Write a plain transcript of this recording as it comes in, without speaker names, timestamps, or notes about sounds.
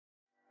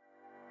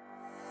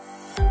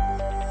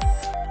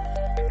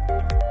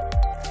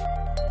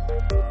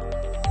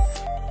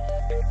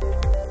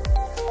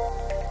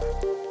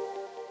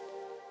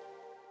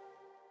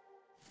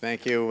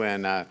Thank you,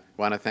 and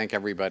want to thank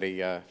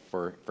everybody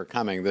for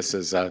coming. This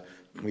is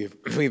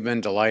we've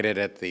been delighted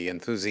at the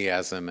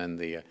enthusiasm and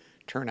the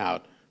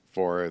turnout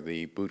for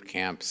the boot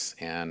camps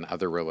and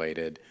other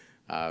related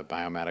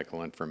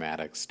biomedical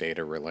informatics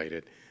data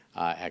related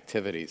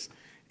activities.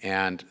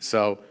 And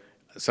so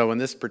in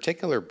this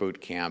particular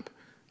boot camp,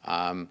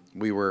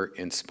 we were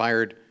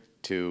inspired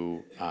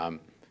to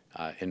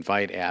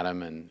invite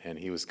Adam, and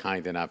he was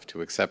kind enough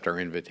to accept our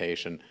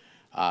invitation.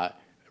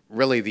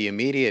 Really, the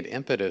immediate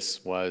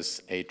impetus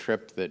was a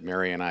trip that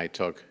Mary and I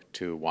took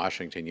to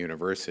Washington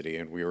University,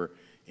 and we were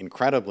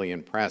incredibly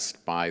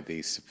impressed by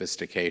the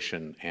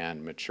sophistication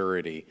and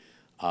maturity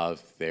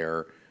of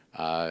their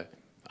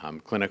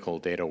clinical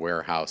data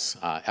warehouse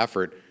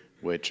effort,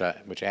 which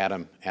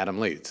Adam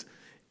leads.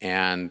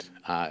 And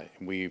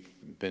we've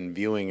been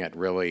viewing it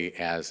really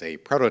as a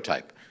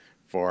prototype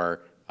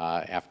for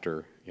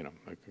after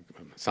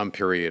some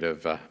period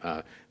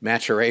of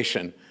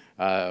maturation,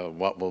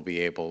 what we'll be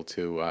able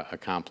to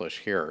accomplish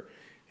here.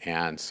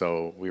 And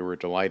so we were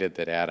delighted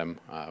that Adam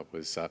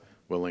was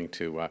willing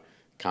to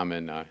come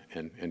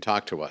and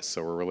talk to us.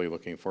 So we're really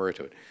looking forward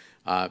to it.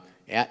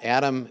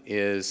 Adam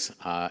is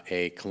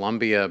a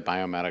Columbia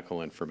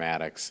Biomedical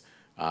Informatics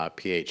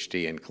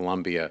PhD, and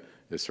Columbia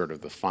is sort of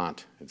the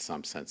font, in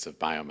some sense, of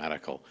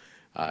biomedical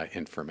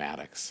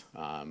informatics.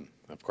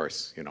 Of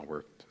course,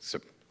 we're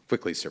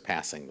quickly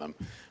surpassing them,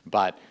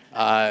 but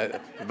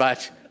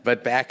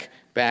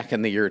back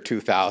in the year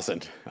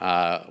 2000,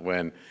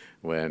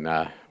 when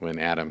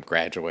Adam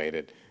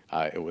graduated,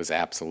 it was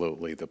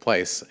absolutely the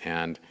place.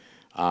 And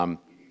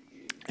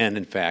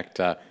in fact,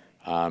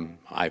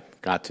 I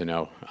got to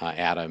know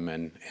Adam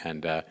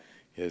and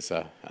his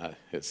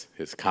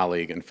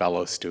colleague and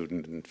fellow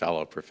student and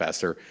fellow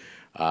professor,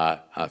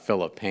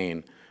 Philip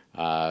Payne,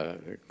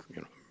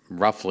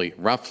 roughly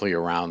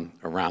around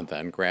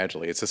then,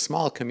 gradually. It's a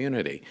small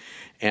community.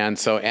 And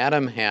so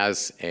Adam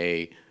has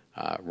a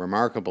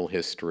remarkable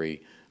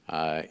history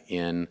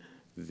in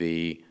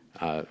the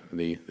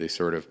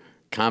sort of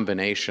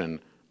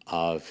combination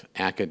of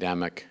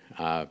academic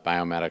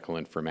biomedical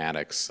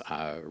informatics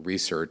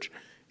research,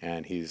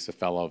 and he's a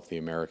fellow of the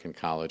American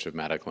College of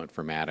Medical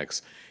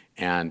Informatics,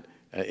 and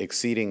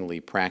exceedingly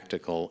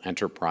practical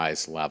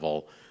enterprise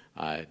level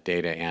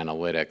data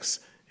analytics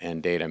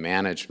and data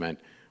management,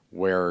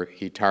 where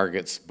he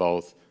targets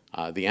both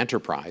the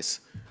enterprise,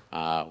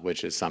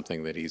 which is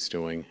something that he's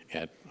doing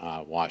at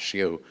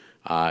WashU,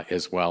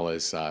 as well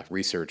as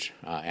research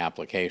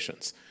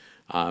applications.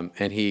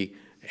 And he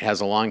has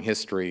a long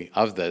history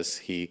of this.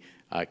 He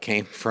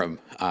came from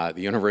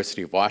the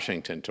University of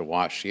Washington to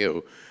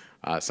WashU,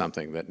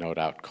 something that no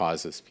doubt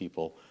causes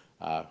people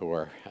who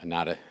are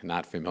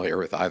not familiar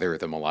with either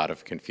of them a lot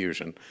of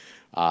confusion.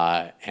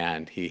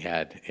 And he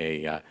had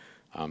a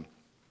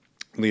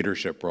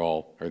leadership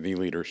role, or the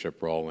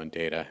leadership role, in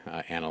data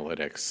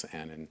analytics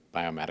and in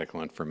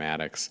biomedical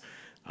informatics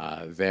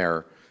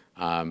there.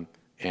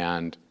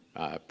 And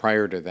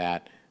prior to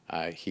that,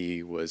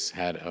 he was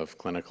head of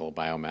clinical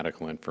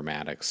biomedical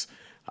informatics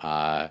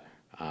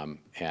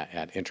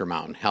at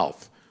Intermountain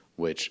Health,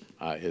 which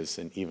is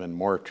an even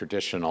more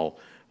traditional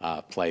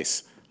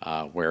place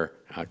where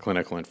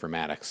clinical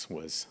informatics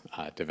was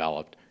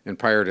developed. And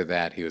prior to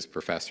that, he was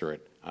professor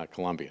at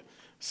Columbia.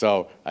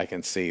 So I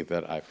can see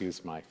that I've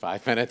used my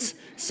 5 minutes.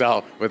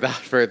 So without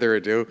further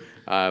ado,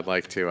 I'd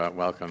like to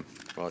welcome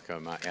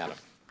Adam.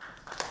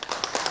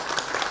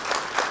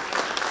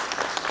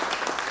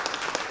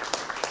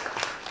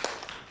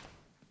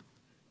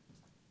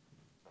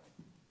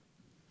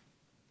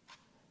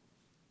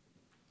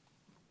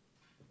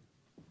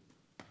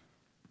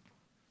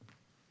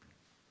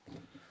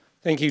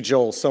 Thank you,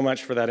 Joel, so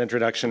much for that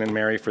introduction, and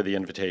Mary for the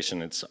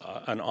invitation. It's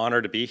an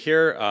honor to be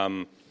here.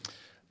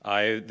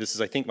 This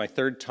is, I think, my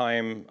third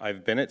time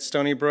I've been at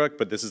Stony Brook,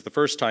 but this is the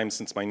first time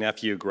since my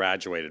nephew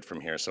graduated from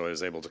here, so I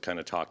was able to kind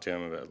of talk to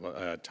him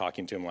about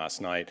talking to him last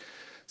night,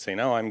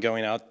 saying, "Oh, I'm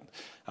going out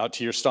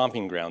to your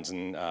stomping grounds,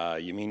 and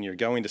you mean you're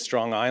going to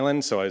Strong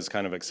Island?" So I was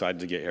kind of excited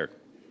to get here.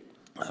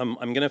 I'm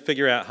going to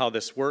figure out how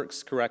this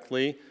works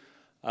correctly.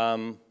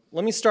 Let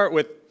me start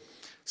with,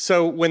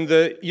 so when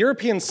the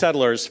European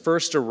settlers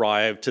first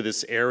arrived to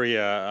this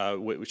area,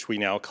 which we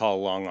now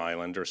call Long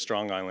Island, or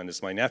Strong Island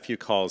as my nephew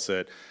calls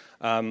it,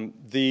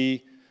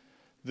 the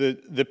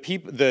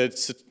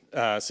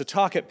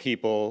Setauket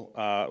people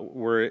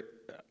were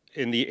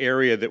in the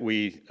area that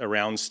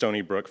around Stony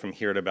Brook from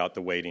here to about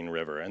the Wading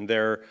River. And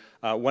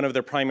one of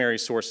their primary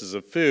sources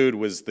of food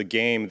was the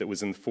game that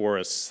was in the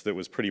forests that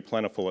was pretty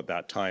plentiful at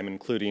that time,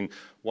 including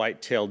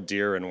white-tailed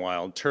deer and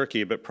wild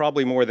turkey, but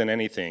probably more than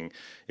anything,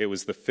 it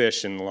was the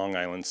fish in Long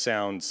Island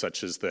Sound,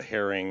 such as the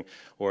herring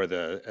or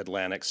the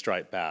Atlantic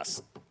striped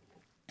bass.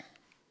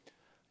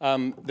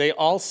 They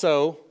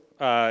also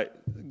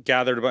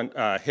gathered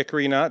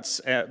hickory nuts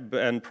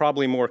and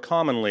probably more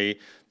commonly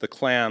the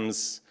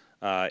clams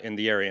in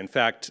the area. In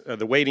fact,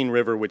 the Wading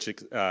River,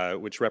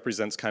 which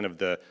represents kind of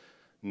the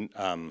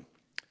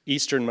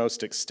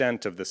easternmost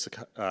extent of the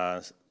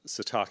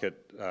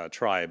Setauket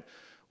tribe,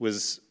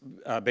 was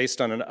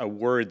based on a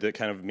word that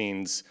kind of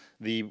means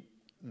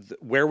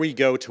where we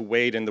go to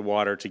wade in the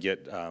water to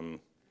get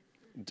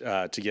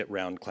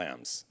round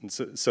clams. And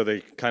so they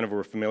kind of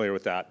were familiar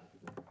with that.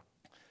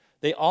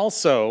 They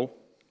also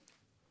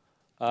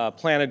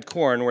planted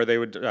corn where they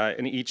would,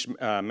 in each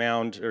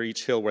mound or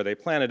each hill where they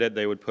planted it,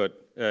 they would put,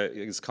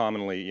 as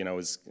commonly, you know,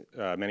 as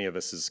many of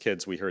us as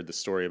kids, we heard the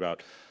story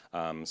about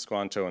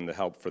Squanto and the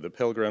help for the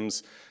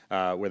pilgrims,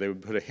 where they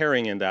would put a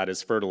herring in that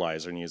as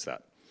fertilizer and use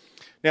that.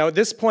 Now, at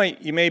this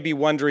point, you may be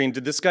wondering,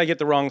 did this guy get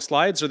the wrong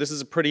slides, or this is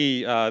a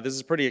pretty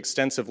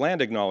extensive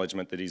land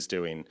acknowledgement that he's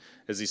doing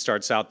as he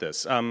starts out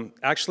this.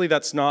 Actually,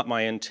 that's not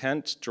my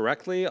intent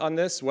directly on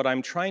this. What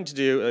I'm trying to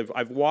do,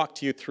 I've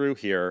walked you through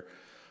here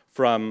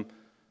from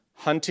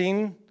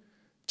hunting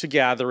to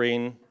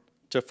gathering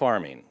to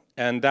farming.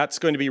 And that's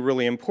going to be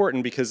really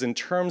important because in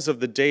terms of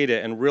the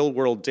data and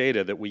real-world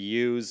data that we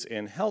use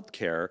in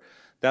healthcare,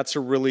 that's a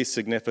really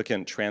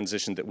significant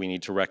transition that we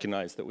need to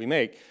recognize that we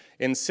make.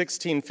 In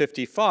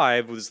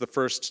 1655 was the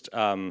first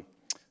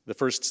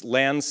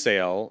land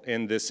sale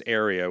in this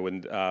area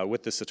with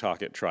the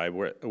Setauket tribe,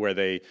 where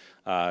they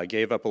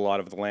gave up a lot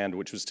of the land,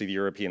 which was to the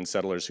European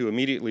settlers, who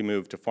immediately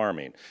moved to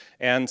farming.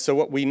 And so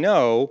what we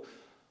know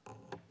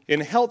in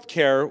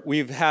healthcare,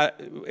 we've had,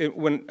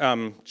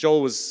 when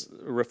Joel was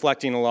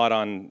reflecting a lot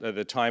on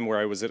the time where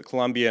I was at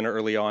Columbia and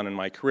early on in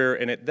my career,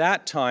 and at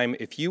that time,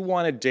 if you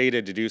wanted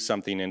data to do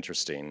something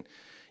interesting,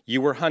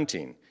 you were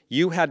hunting.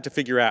 You had to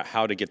figure out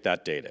how to get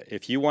that data.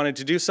 If you wanted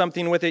to do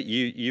something with it,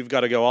 you've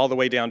got to go all the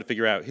way down to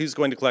figure out who's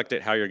going to collect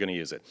it, how you're going to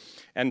use it.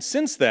 And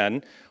since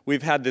then,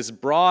 we've had this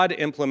broad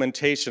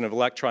implementation of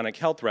electronic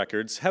health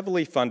records,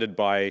 heavily funded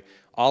by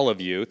all of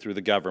you through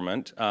the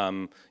government,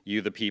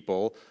 you the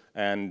people,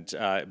 and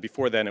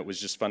before then it was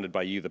just funded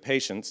by you the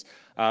patients.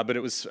 But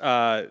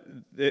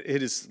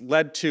it has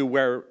led to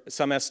where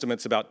some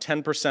estimates about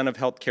 10% of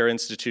healthcare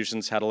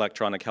institutions had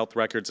electronic health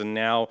records, and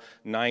now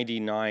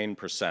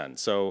 99%.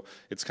 So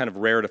it's kind of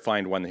rare to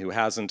find one who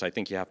hasn't. I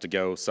think you have to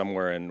go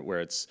somewhere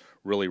where it's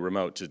really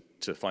remote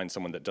to find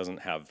someone that doesn't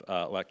have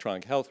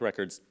electronic health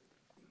records.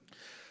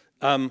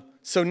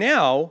 So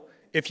now,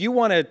 if you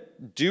want to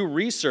do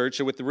research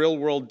with the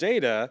real-world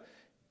data,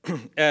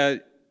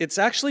 it's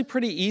actually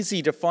pretty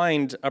easy to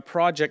find a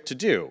project to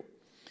do.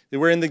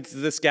 We're in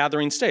this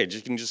gathering stage.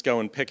 You can just go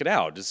and pick it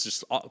out. It's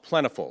just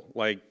plentiful,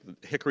 like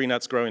hickory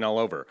nuts growing all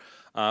over,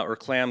 or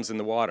clams in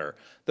the water.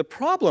 The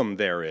problem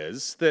there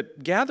is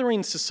that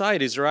gathering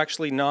societies are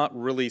actually not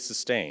really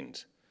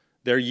sustained.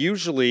 They're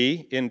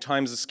usually, in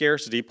times of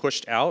scarcity,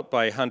 pushed out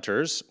by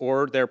hunters,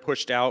 or they're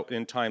pushed out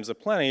in times of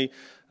plenty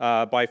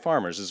by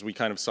farmers, as we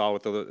kind of saw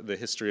with the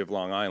history of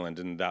Long Island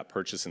and that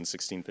purchase in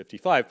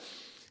 1655.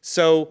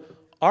 So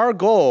our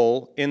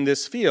goal in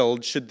this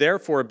field should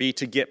therefore be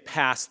to get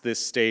past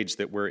this stage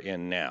that we're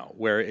in now,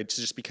 where it's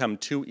just become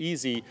too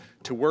easy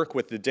to work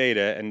with the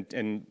data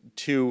and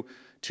too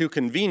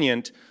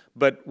convenient.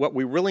 But what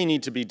we really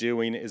need to be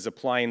doing is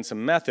applying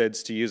some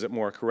methods to use it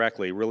more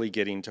correctly, really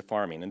getting to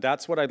farming. And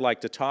that's what I'd like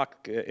to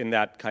talk in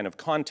that kind of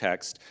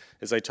context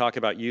as I talk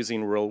about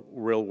using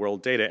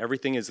real-world data.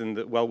 Everything is in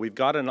the, well, we've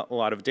got a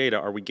lot of data.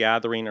 Are we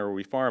gathering or are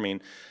we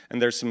farming?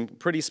 And there's some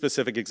pretty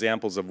specific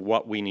examples of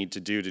what we need to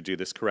do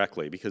this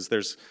correctly, because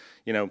there's,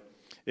 you know,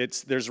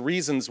 there's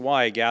reasons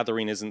why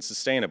gathering isn't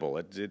sustainable.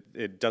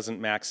 It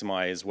doesn't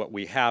maximize what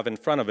we have in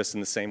front of us in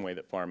the same way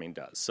that farming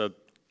does. So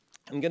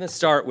I'm going to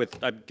start with,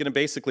 I'm going to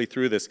basically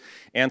through this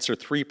answer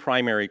 3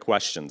 primary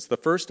questions. The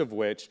first of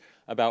which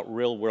about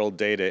real-world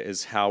data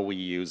is how we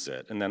use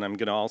it. And then I'm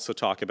going to also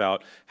talk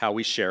about how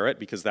we share it,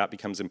 because that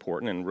becomes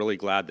important, and really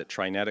glad that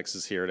Trinetics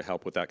is here to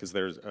help with that, because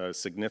there's a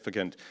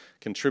significant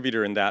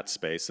contributor in that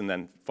space. And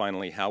then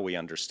finally, how we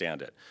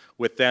understand it.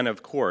 With then,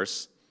 of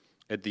course,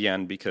 at the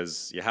end,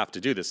 because you have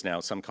to do this now,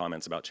 some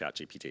comments about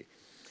ChatGPT.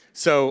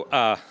 So,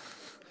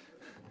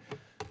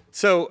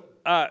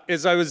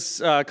 as I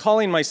was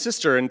calling my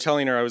sister and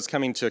telling her I was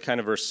coming to kind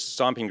of her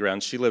stomping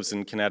ground, she lives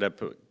in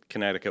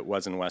Connecticut,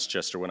 was in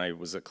Westchester when I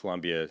was at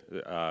Columbia,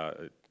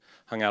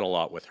 hung out a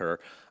lot with her,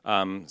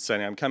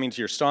 saying, I'm coming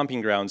to your stomping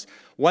grounds.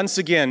 Once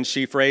again,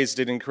 she phrased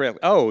it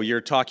incorrectly. Oh,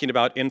 you're talking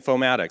about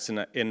informatics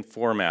and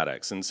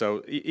informatics. And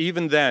so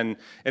even then,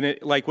 and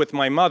like with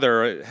my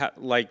mother,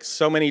 like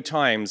so many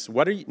times,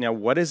 what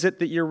is it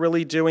that you're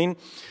really doing?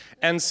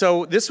 And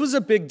so this was a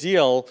big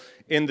deal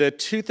in the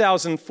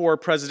 2004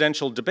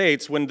 presidential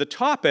debates, when the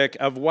topic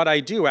of what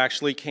I do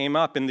actually came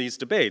up in these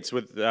debates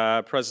with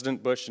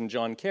President Bush and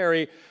John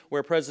Kerry,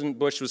 where President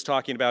Bush was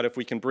talking about if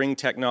we can bring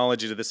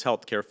technology to this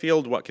healthcare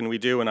field, what can we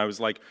do? And I was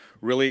like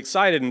really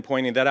excited in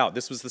pointing that out.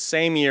 This was the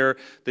same year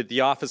that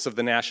the Office of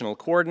the National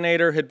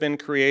Coordinator had been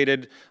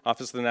created,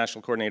 Office of the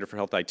National Coordinator for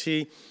Health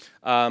IT.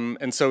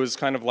 And so it was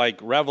kind of like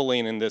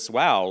reveling in this,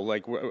 wow,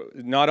 like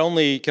not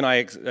only can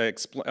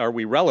are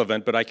we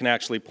relevant, but I can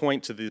actually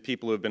point to the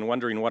people who have been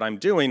wondering what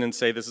I'm doing and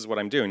say this is what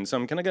I'm doing. So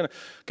I'm kind of going to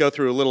go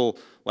through a little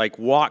like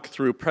walk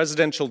through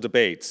presidential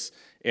debates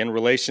in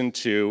relation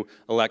to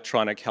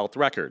electronic health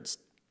records.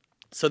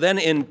 So then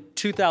in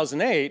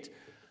 2008,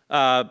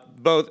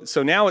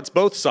 so now it's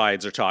both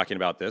sides are talking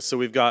about this. So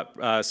we've got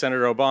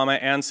Senator Obama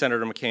and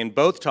Senator McCain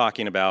both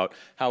talking about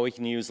how we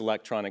can use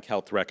electronic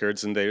health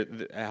records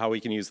and how we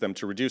can use them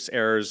to reduce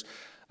errors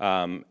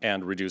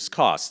and reduce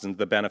costs and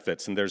the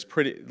benefits. And there's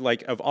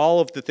of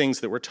all of the things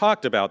that were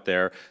talked about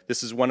there,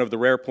 this is one of the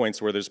rare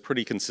points where there's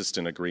pretty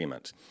consistent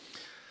agreement.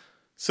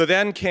 So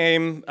then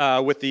came,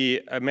 with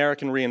the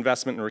American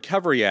Reinvestment and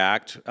Recovery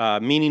Act,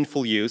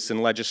 meaningful use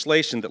and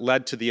legislation that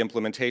led to the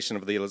implementation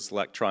of these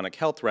electronic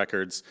health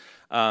records.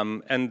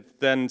 And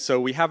then, so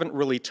we haven't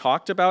really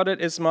talked about it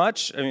as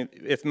much. I mean,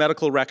 if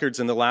medical records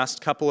in the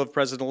last couple of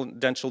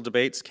presidential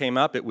debates came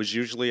up, it was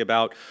usually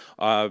about,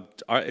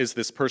 is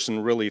this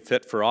person really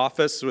fit for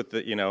office with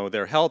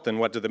their health, and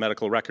what do the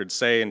medical records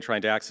say, and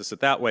trying to access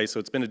it that way. So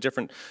it's been a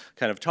different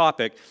kind of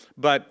topic.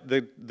 But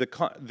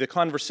the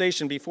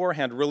conversation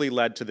beforehand really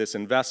led to this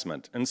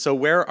investment. And so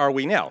where are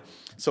we now?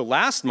 So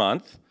last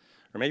month,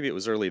 or maybe it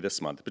was early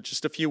this month, but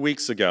just a few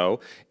weeks ago,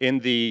 in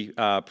the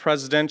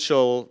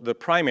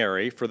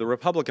primary for the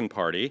Republican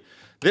Party,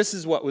 this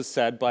is what was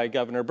said by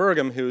Governor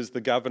Burgum, who's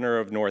the governor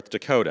of North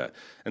Dakota.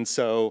 And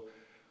so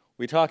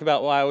we talk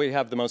about why we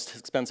have the most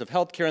expensive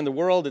health care in the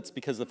world. It's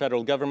because the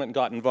federal government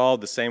got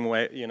involved the same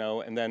way,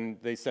 and then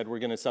they said we're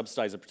going to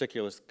subsidize a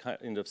particular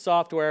kind of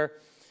software.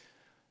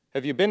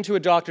 Have you been to a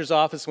doctor's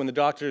office when the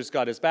doctor's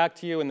got his back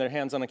to you and their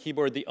hands on a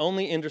keyboard? The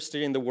only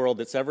industry in the world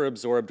that's ever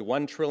absorbed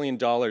 $1 trillion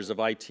of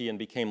IT and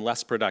became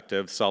less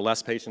productive, saw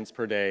less patients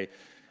per day,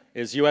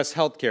 is US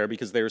healthcare,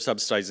 because they were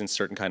subsidizing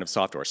certain kind of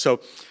software.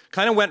 So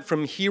kind of went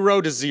from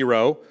hero to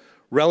zero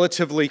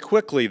relatively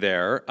quickly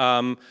there.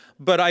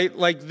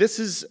 But this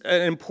is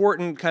an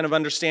important kind of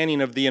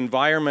understanding of the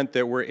environment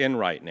that we're in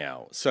right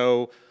now.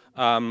 So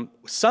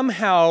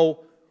somehow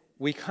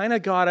we kind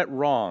of got it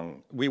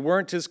wrong. We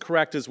weren't as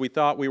correct as we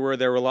thought we were.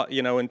 There were a lot,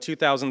 in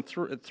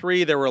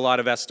 2003, there were a lot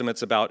of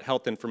estimates about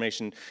health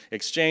information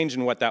exchange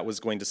and what that was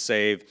going to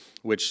save,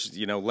 which,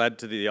 led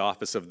to the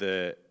Office of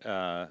the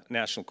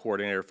National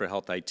Coordinator for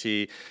Health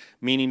IT,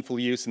 meaningful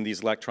use in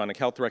these electronic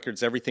health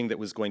records, everything that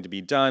was going to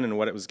be done and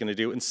what it was going to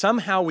do. And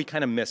somehow we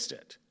kind of missed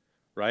it,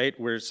 right?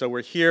 So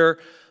we're here,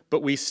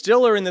 but we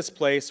still are in this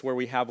place where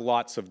we have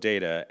lots of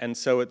data. And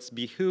so it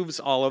behooves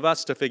all of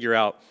us to figure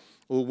out,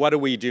 well, what do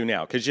we do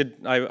now? Because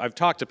I've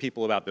talked to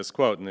people about this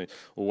quote, and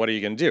well, what are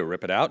you going to do?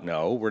 Rip it out?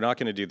 No, we're not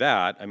going to do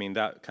that. I mean,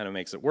 that kind of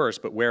makes it worse,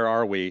 but where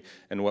are we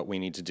and what we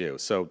need to do?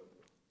 So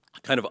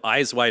kind of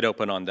eyes wide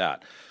open on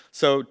that.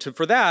 So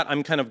for that,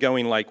 I'm kind of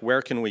going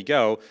where can we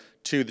go?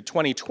 To the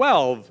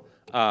 2012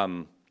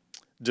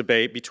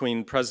 debate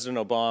between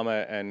President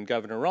Obama and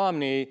Governor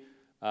Romney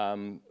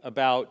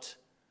about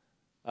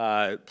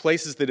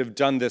places that have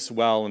done this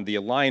well in the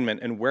alignment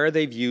and where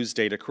they've used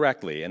data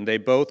correctly. And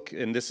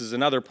and this is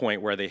another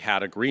point where they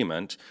had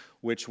agreement,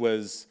 which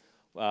was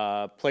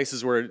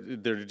places where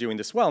they're doing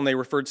this well, and they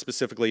referred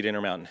specifically to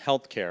Intermountain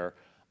Healthcare.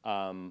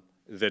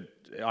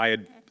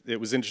 It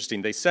was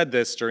interesting, they said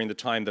this during the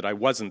time that I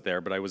wasn't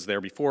there, but I was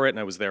there before it and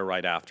I was there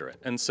right after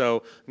it. And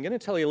so I'm going to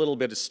tell you a little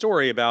bit of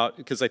story about,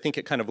 because I think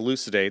it kind of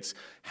elucidates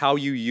how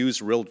you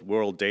use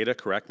real-world data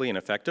correctly and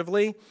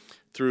effectively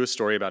through a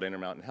story about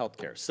Intermountain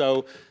Healthcare.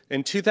 So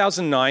in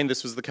 2009,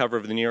 this was the cover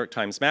of the New York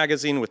Times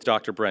Magazine with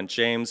Dr. Brent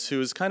James,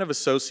 who is kind of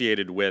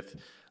associated with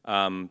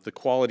the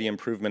quality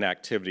improvement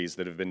activities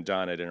that have been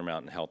done at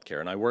Intermountain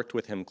Healthcare. And I worked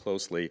with him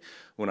closely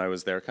when I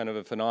was there, kind of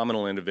a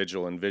phenomenal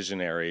individual and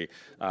visionary.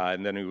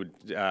 And then he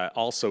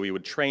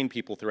would train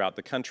people throughout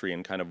the country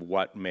in kind of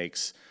what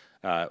makes,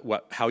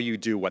 how you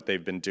do what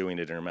they've been doing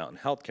at Intermountain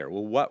Healthcare.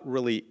 Well, what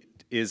really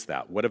is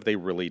that? What have they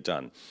really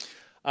done?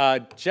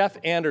 Jeff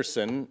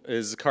Anderson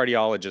is a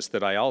cardiologist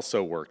that I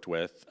also worked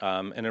with,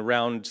 and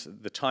around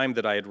the time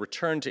that I had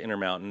returned to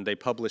Intermountain, they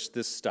published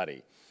this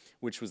study,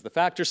 which was the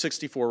Factor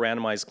 64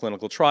 randomized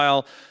clinical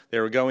trial. They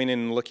were going in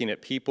and looking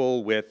at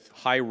people with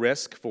high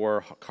risk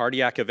for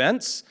cardiac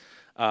events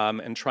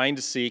and trying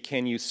to see,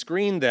 can you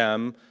screen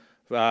them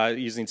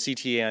using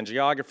CT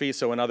angiography?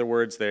 So in other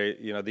words,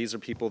 these are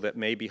people that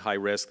may be high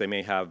risk. They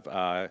may have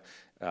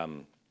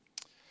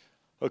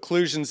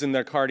occlusions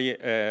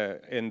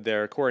in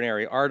their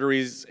coronary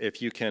arteries.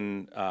 If you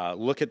can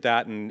look at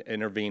that and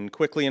intervene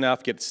quickly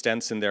enough, get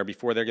stents in there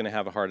before they're going to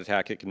have a heart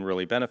attack, it can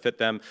really benefit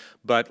them.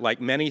 But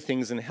like many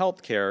things in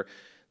healthcare,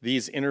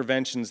 these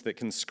interventions that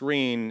can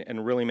screen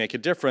and really make a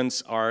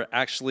difference are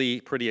actually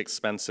pretty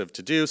expensive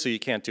to do, so you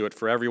can't do it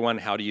for everyone.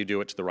 How do you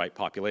do it to the right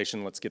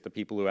population? Let's get the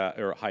people who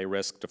are high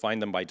risk, define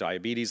them by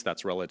diabetes.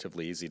 That's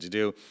relatively easy to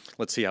do.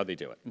 Let's see how they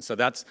do it. And so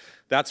that's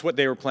what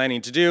they were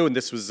planning to do, and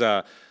this was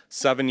a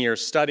 7-year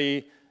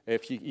study.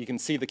 If you can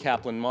see the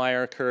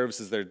Kaplan-Meier curves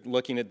as they're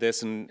looking at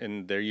this,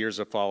 and their years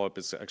of follow-up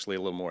is actually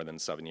a little more than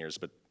 7 years,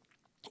 but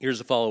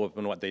here's a follow-up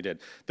on what they did.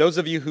 Those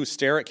of you who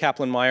stare at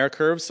Kaplan-Meier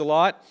curves a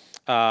lot,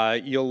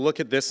 you'll look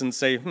at this and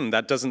say,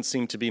 that doesn't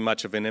seem to be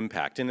much of an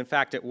impact. And in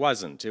fact, it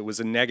wasn't. It was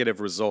a negative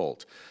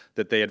result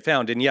that they had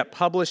found, and yet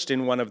published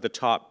in one of the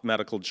top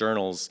medical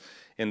journals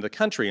in the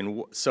country.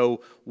 And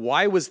so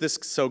why was this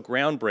so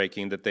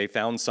groundbreaking that they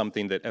found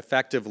something that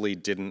effectively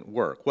didn't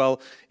work?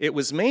 Well, it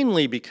was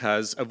mainly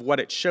because of what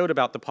it showed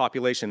about the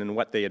population and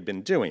what they had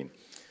been doing.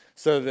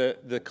 So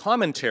the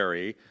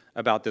commentary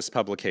about this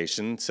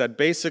publication said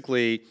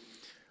basically,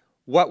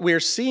 what we're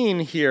seeing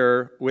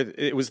here,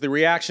 it was the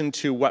reaction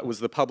to what was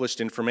the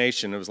published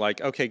information. It was like,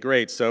 okay,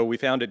 great, so we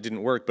found it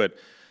didn't work, but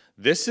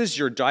this is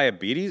your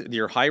diabetes,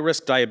 your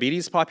high-risk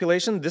diabetes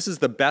population. This is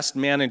the best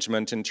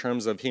management in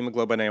terms of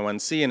hemoglobin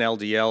A1C and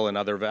LDL and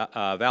other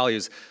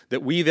values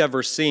that we've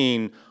ever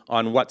seen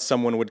on what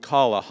someone would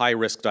call a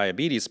high-risk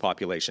diabetes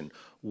population.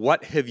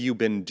 What have you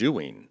been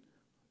doing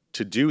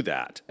to do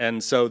that?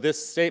 And so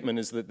this statement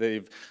is that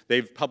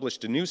they've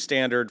published a new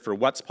standard for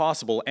what's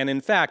possible. And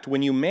in fact,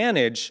 when you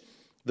manage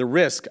the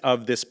risk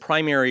of this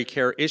primary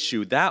care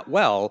issue that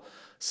well,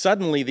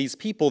 suddenly these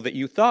people that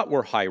you thought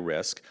were high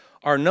risk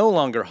are no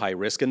longer high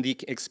risk, and the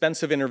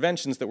expensive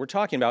interventions that we're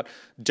talking about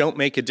don't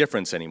make a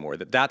difference anymore,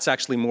 that's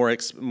actually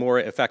more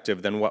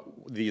effective than what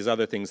these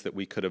other things that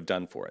we could have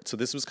done for it. So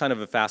this was kind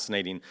of a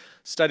fascinating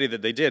study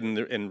that they did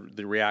in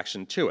the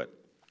reaction to it.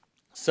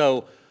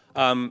 So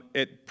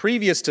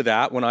previous to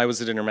that, when I was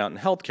at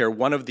Intermountain Healthcare,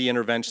 one of the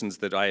interventions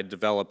that I had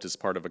developed as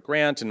part of a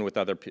grant and with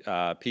other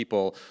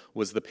people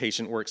was the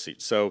patient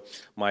worksheet. So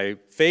my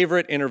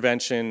favorite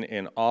intervention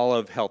in all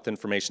of health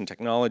information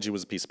technology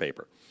was a piece of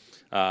paper.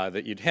 That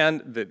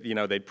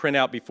they'd print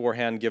out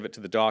beforehand, give it to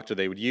the doctor.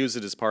 They would use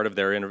it as part of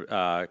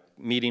their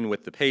meeting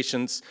with the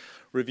patients,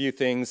 review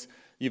things.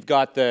 You've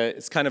got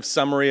it's kind of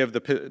summary of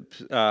the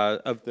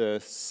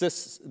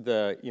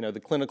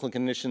clinical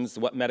conditions,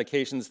 what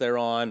medications they're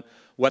on,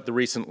 what the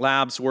recent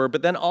labs were,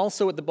 but then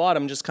also at the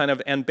bottom, just kind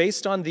of, and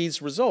based on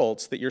these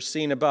results that you're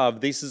seeing above,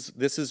 this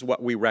is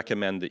what we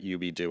recommend that you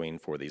be doing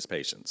for these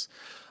patients.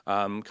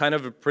 Kind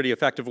of a pretty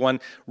effective one.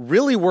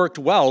 Really worked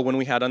well when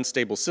we had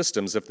unstable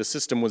systems. If the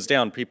system was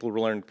down, people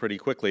learned pretty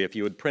quickly. If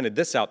you had printed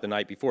this out the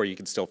night before, you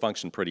could still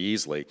function pretty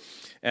easily.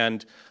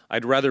 And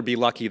I'd rather be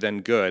lucky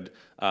than good,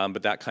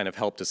 but that kind of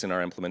helped us in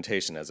our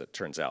implementation, as it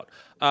turns out.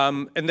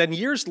 And then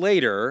years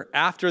later,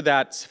 after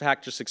that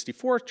Factor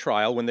 64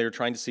 trial, when they were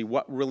trying to see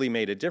what really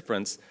made a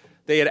difference,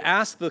 they had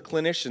asked the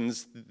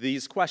clinicians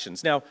these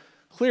questions. Now,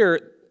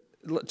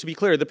 to be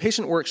clear, the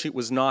patient worksheet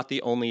was not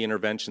the only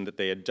intervention that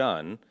they had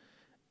done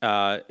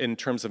in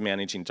terms of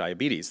managing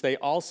diabetes. They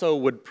also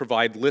would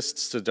provide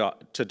lists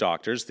to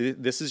doctors.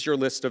 This is your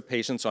list of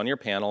patients on your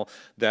panel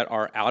that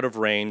are out of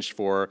range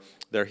for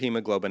their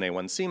hemoglobin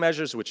A1C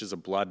measures, which is a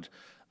blood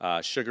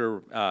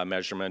sugar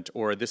measurement,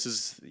 or this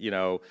is,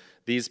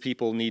 these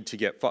people need to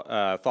get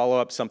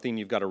follow-up, something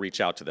you've got to reach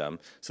out to them.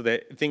 So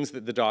things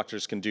that the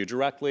doctors can do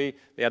directly.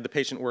 They had the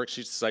patient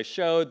worksheets as I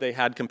showed. They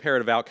had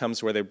comparative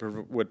outcomes where they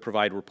would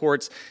provide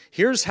reports.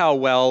 Here's how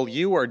well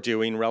you are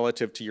doing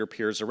relative to your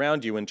peers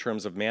around you in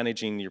terms of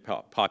managing your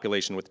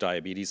population with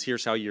diabetes.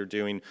 Here's how you're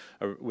doing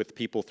with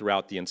people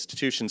throughout the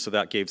institution. So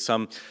that gave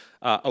some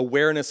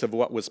awareness of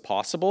what was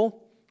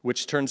possible,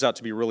 which turns out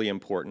to be really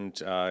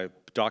important.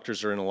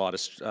 Doctors are in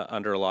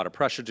under a lot of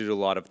pressure to do a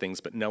lot of things,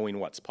 but knowing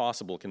what's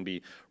possible can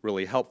be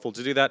really helpful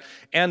to do that.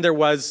 And there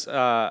was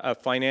a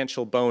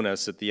financial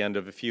bonus at the end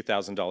of a few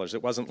 $1,000s.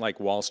 It wasn't like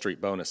Wall Street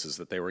bonuses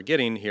that they were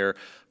getting here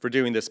for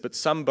doing this, but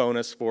some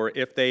bonus for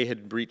if they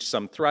had reached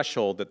some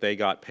threshold that they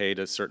got paid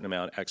a certain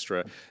amount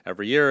extra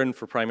every year. And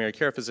for primary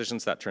care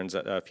physicians, that turns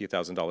out a few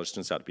 $1,000s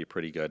turns out to be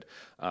pretty good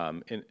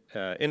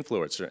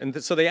influencer.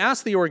 And so they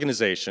asked the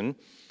organization,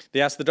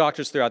 they asked the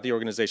doctors throughout the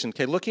organization,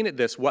 okay, looking at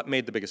this, what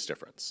made the biggest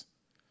difference?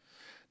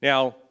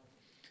 Now,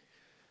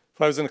 if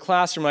I was in a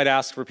classroom, I'd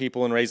ask for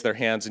people and raise their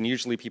hands, and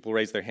usually people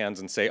raise their hands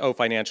and say, oh,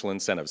 financial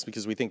incentives,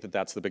 because we think that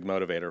that's the big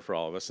motivator for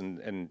all of us,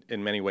 and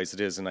in many ways it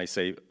is, and I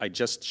say, I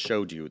just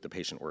showed you the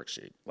patient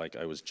worksheet, like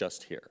I was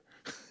just here.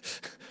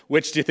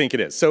 Which do you think it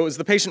is? So it was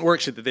the patient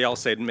worksheet that they all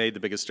said made the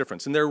biggest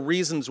difference, and there are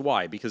reasons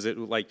why, because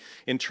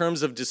in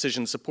terms of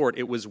decision support,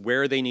 it was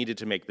where they needed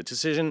to make the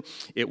decision,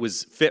 it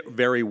was fit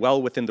very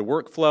well within the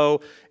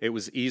workflow, it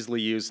was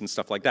easily used and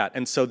stuff like that.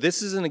 And so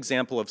this is an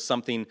example of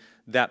something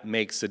that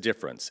makes a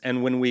difference,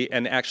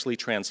 and actually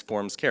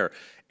transforms care.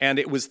 And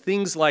it was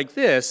things like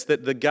this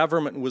that the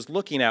government was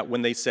looking at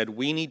when they said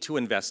we need to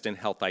invest in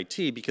health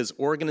IT because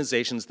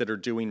organizations that are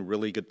doing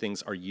really good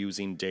things are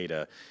using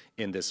data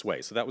in this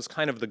way. So that was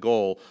kind of the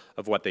goal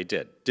of what they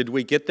did. Did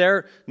we get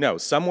there? No.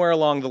 Somewhere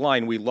along the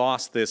line we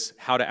lost this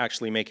how to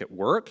actually make it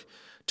work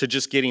to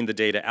just getting the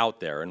data out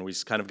there, and we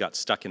just kind of got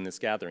stuck in this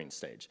gathering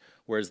stage.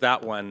 Whereas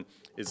that one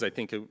is, I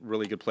think, a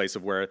really good place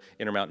of where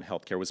Intermountain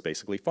Healthcare was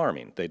basically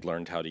farming. They'd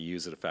learned how to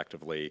use it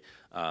effectively,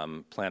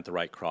 plant the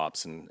right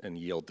crops, and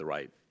yield the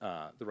right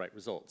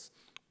results.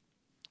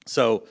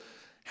 So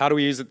how do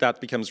we use it?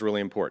 That becomes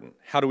really important.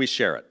 How do we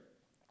share it?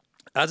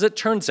 As it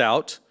turns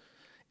out,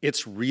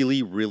 it's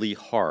really, really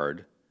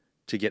hard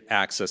to get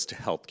access to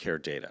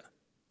healthcare data.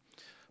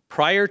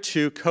 Prior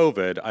to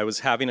COVID, I was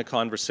having a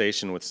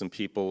conversation with some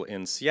people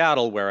in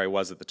Seattle, where I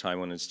was at the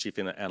time when I was Chief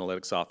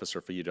Analytics Officer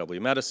for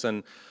UW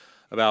Medicine,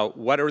 about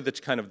what are the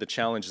kind of the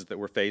challenges that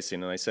we're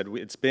facing. And I said,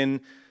 it's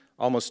been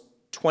almost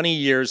 20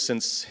 years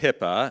since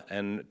HIPAA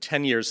and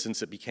 10 years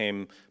since it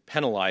became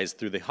penalized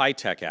through the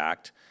HITECH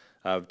Act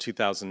of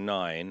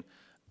 2009.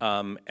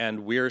 And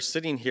we're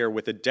sitting here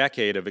with a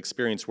decade of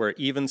experience where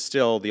even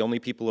still the only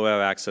people who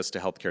have access to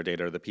healthcare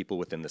data are the people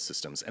within the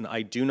systems. And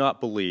I do not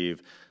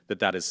believe that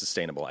that is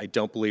sustainable. I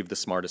don't believe the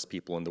smartest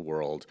people in the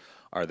world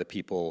are the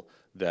people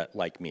that,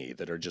 like me,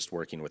 that are just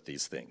working with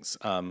these things.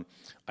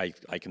 I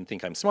can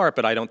think I'm smart,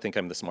 but I don't think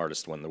I'm the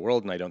smartest one in the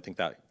world, and I don't think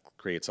that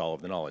creates all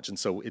of the knowledge. And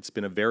so it's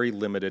been a very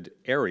limited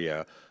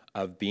area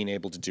of being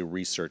able to do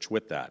research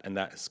with that, and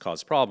that has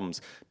caused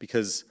problems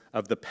because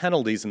of the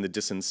penalties and the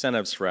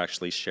disincentives for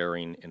actually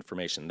sharing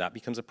information. That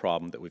becomes a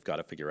problem that we've got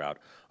to figure out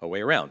a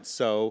way around.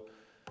 So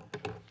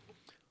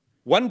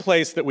one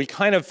place that we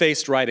kind of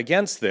faced right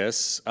against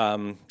this,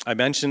 I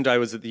mentioned I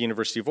was at the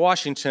University of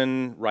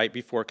Washington right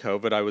before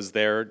COVID. I was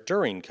there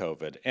during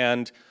COVID,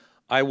 and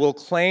I will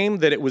claim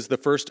that it was the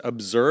first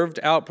observed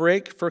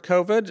outbreak for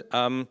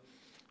COVID.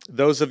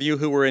 Those of you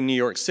who were in New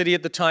York City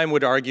at the time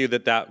would argue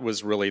that that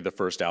was really the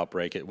first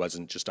outbreak. It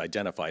wasn't just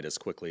identified as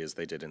quickly as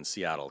they did in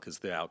Seattle because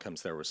the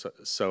outcomes there were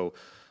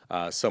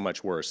so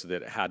much worse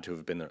that it had to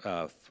have been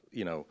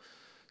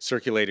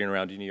circulating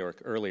around New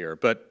York earlier.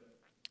 But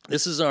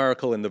this is an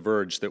article in The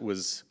Verge that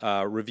was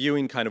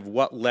reviewing kind of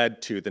what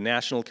led to the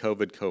National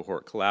COVID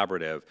Cohort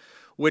Collaborative,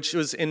 which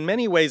was in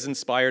many ways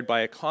inspired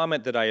by a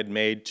comment that I had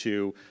made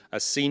to a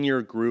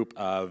senior group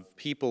of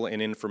people in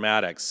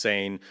informatics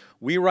saying,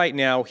 we right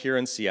now here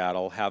in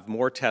Seattle have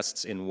more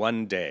tests in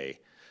one day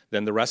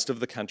than the rest of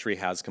the country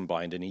has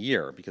combined in a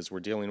year. Because we're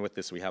dealing with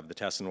this, we have the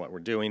tests and what we're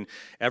doing.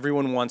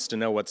 Everyone wants to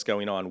know what's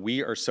going on.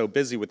 We are so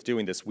busy with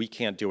doing this, we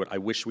can't do it. I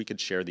wish we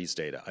could share these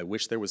data. I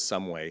wish there was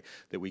some way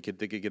that we could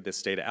get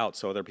this data out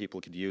so other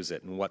people could use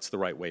it. And what's the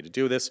right way to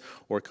do this?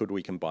 Or could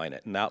we combine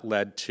it? And that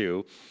led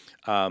to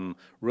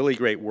really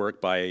great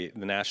work by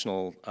the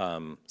National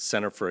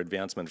Center for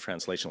Advancement of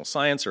Translational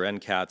Science, or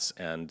NCATS,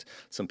 and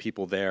some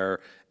people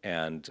there,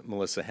 and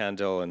Melissa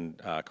Handel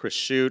and Chris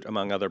Shute,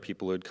 among other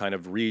people who had kind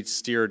of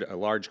re-steered a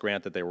large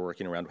grant that they were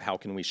working around, how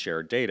can we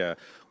share data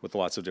with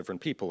lots of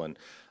different people. And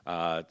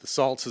the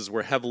Saltzes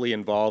were heavily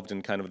involved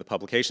in kind of the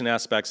publication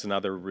aspects and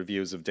other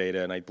reviews of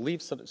data, and I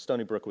believe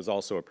Stony Brook was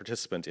also a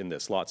participant in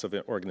this, lots of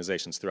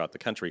organizations throughout the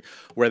country,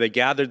 where they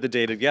gathered the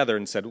data together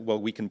and said, well,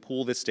 we can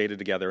pool this data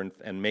together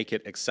and make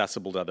it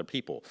accessible to other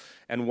people.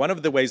 And one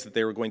of the ways that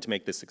they were going to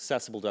make this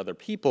accessible to other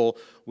people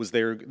was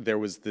there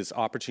was this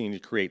opportunity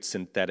to create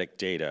synthetic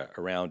data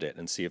around it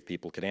and see if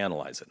people could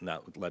analyze it. And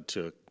that led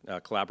to a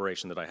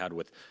collaboration that I had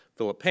with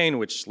Philip Payne,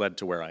 which led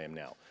to where I am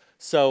now.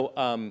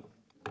 So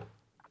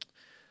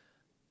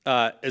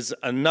as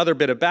another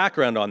bit of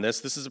background on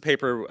this, this is a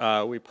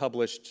paper we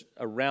published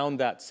around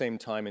that same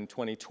time in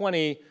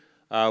 2020,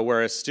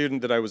 where a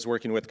student that I was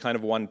working with kind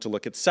of wanted to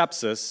look at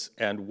sepsis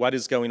and what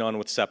is going on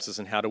with sepsis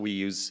and how do we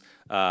use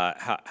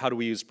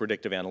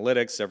predictive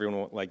analytics.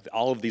 Everyone, like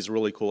all of these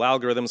really cool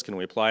algorithms, can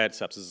we apply it?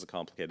 Sepsis is a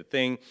complicated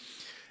thing.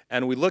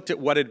 And we looked at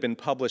what had been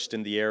published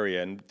in the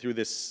area, and through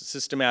this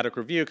systematic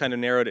review kind of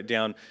narrowed it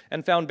down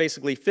and found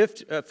basically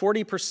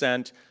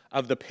 40%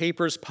 of the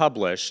papers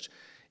published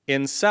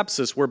in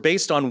sepsis were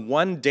based on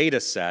one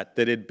data set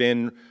that had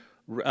been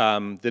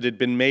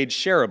made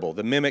shareable,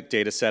 the MIMIC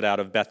data set out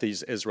of Beth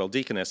Israel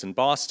Deaconess in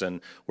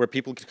Boston, where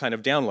people could kind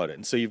of download it.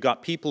 And so you've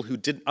got people who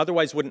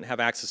otherwise wouldn't have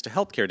access to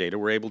healthcare data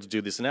were able to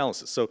do this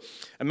analysis. So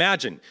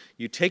imagine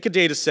you take a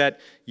data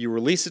set, you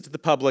release it to the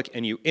public,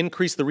 and you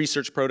increase the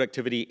research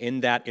productivity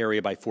in that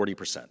area by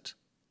 40%.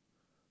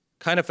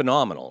 Kind of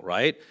phenomenal,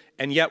 right?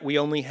 And yet we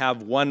only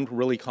have one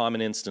really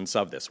common instance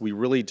of this. We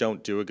really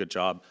don't do a good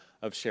job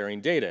of sharing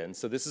data. And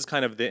so this is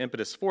kind of the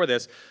impetus for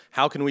this.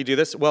 How can we do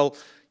this? Well,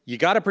 you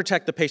got to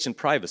protect the patient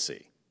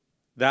privacy.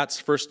 That's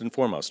first and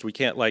foremost. We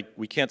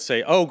can't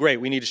say, oh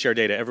great, we need to share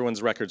data.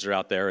 Everyone's records are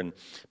out there, and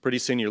pretty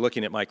soon you're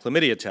looking at my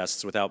chlamydia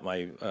tests without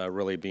my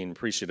really being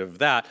appreciative of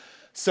that.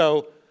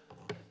 So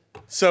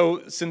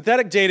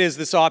synthetic data is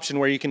this option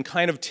where you can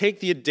kind of take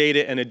the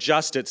data and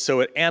adjust it so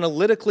it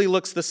analytically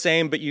looks the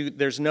same, but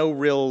there's no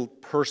real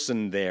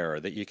person there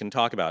that you can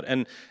talk about.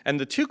 And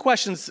the two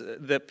questions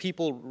that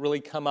people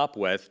really come up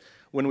with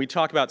when we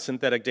talk about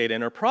synthetic data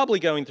and are probably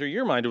going through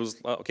your mind was,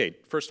 okay,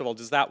 first of all,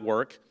 does that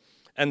work?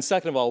 And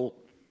second of all,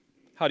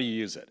 how do you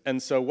use it?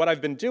 And so what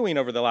I've been doing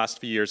over the last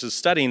few years is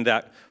studying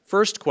that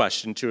first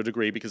question to a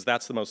degree, because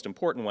that's the most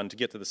important one to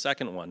get to the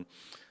second one.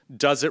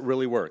 Does it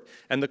really work?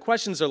 And the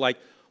questions are like,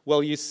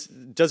 well,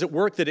 does it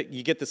work that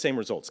you get the same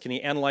results? Can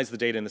you analyze the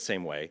data in the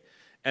same way?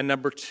 And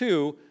number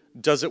two,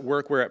 does it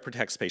work where it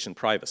protects patient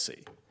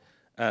privacy?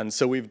 And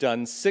so we've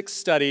done 6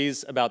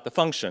 studies about the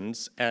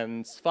functions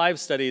and 5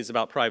 studies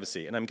about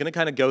privacy. And I'm going to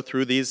kind of go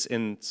through these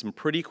in some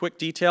pretty quick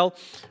detail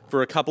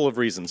for a couple of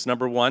reasons.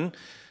 Number one,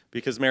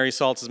 because Mary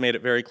Saltz has made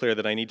it very clear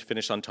that I need to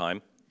finish on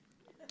time.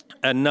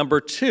 And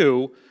number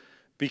two,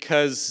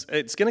 because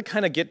it's going to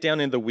kind of get down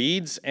in the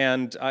weeds,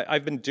 and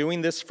I've been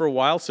doing this for a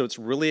while, so it's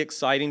really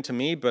exciting to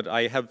me, but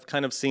I have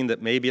kind of seen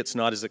that maybe it's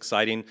not as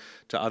exciting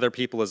to other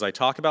people as I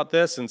talk about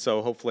this, and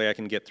so hopefully I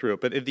can get through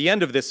it. But at the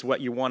end of this,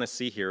 what you want to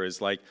see here is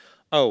like,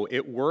 oh,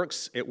 it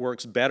works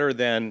better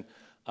than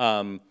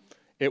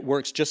It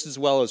works just as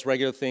well as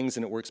regular things,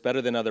 and it works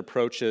better than other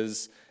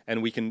approaches,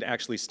 and we can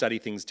actually study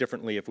things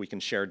differently if we can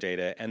share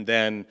data. And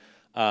then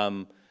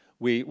when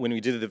we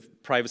did the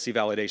privacy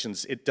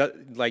validations,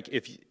 like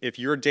if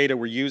your data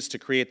were used to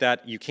create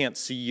that, you can't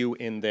see you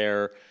in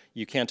there,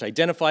 you can't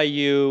identify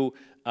you,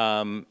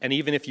 and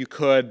even if you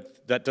could,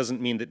 that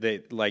doesn't mean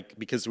that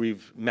because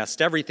we've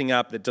messed everything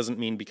up, that doesn't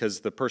mean because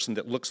the person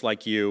that looks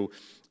like you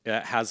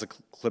has a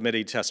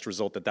chlamydia test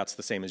result that's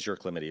the same as your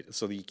chlamydia.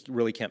 So you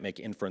really can't make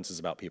inferences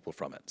about people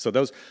from it. So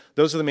those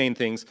are the main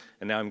things,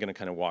 and now I'm going to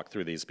kind of walk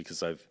through these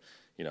because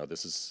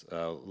this is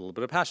a little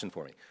bit of passion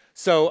for me.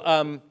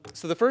 So,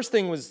 so the first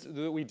thing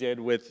that we did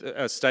with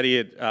a study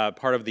at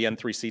part of the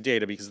N3C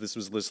data, because this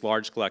was this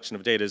large collection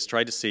of data, is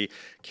try to see,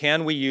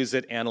 can we use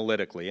it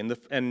analytically?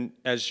 And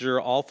as you're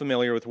all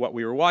familiar with what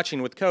we were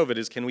watching with COVID,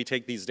 is can we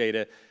take these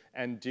data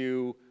and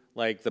do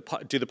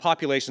the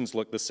populations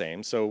look the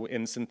same? So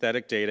in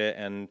synthetic data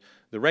and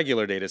the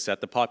regular data set,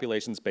 the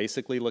populations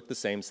basically look the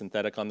same,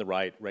 synthetic on the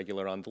right,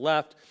 regular on the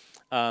left.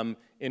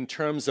 In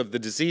terms of the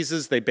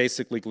diseases, they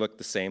basically look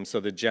the same, so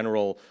the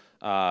general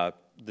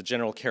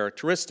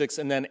characteristics.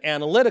 And then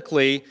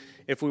analytically,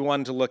 if we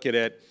wanted to look at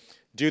it,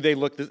 do they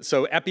look,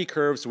 so epi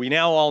curves, we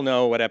now all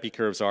know what epi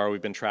curves are.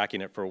 We've been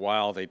tracking it for a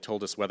while. They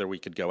told us whether we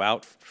could go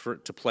out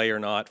to play or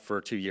not for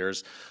 2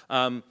 years.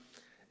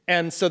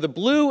 And so the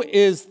blue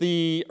is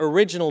the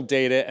original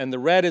data, and the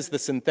red is the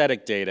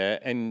synthetic data,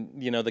 and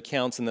the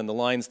counts and then the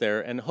lines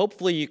there. And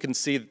hopefully you can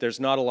see that there's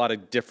not a lot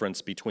of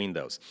difference between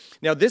those.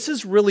 Now this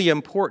is really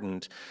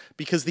important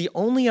because the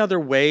only other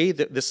way,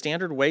 the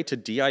standard way to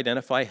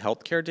de-identify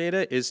healthcare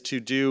data is to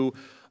do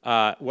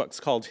what's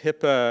called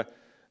HIPAA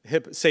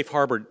safe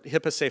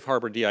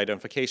harbor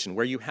de-identification,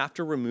 where you have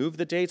to remove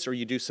the dates or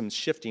you do some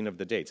shifting of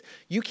the dates.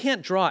 You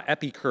can't draw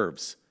epi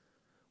curves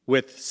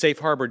with safe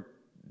harbor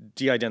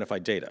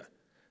de-identified data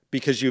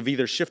because you've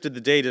either shifted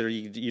the data or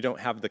you don't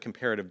have the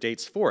comparative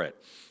dates for it.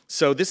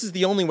 So this is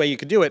the only way you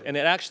could do it, and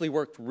it actually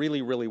worked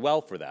really, really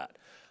well for that.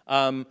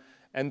 And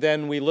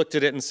then we looked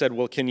at it and said,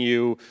 well, can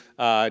you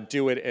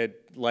do it at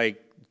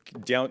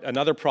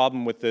another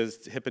problem with the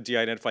HIPAA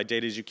de-identified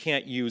data is you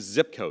can't use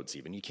zip codes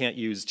even. You can't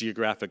use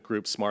geographic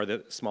groups smaller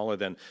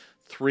than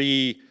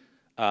the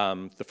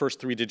first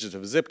 3 digits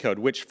of a zip code,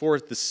 which for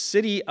the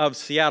city of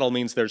Seattle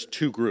means there's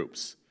 2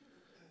 groups.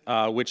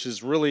 Which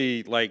is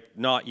really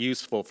not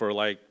useful for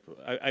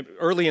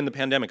early in the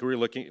pandemic we were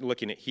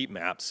looking at heat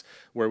maps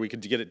where we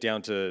could get it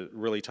down to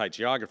really tight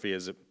geography.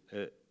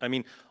 I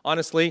mean,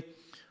 honestly,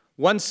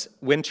 once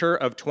winter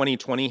of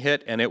 2020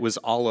 hit and it was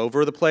all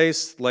over the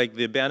place,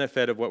 the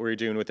benefit of what we were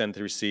doing with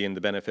N3C and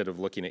the benefit of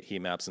looking at heat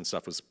maps and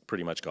stuff was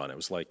pretty much gone. It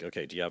was like,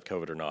 okay, do you have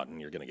COVID or not?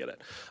 And you're going to get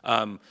it,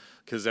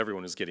 because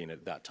everyone was getting it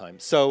at that time.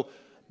 So,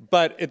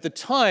 but at the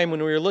time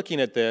when we were looking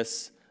at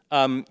this,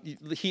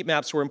 the heat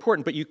maps were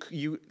important, but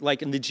you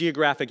in the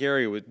geographic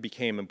area it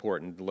became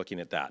important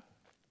looking at that.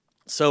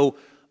 So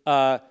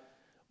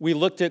we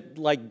looked at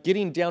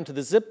getting down to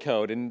the zip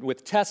code, and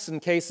with tests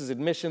and cases,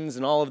 admissions,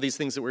 and all of these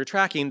things that we were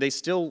tracking, they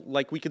still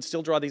we could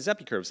still draw these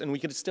epi curves, and we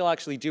could still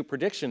actually do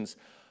predictions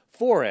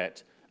for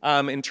it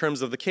in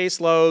terms of the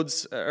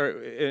caseloads,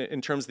 or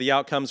in terms of the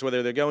outcomes,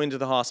 whether they're going to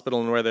the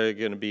hospital and where they're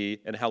going to be,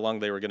 and how long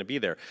they were going to be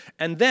there.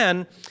 And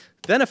then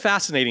a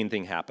fascinating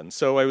thing happened.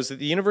 So I was at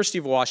the University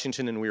of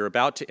Washington, and we were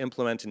about to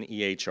implement an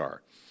EHR.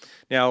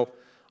 Now,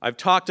 I've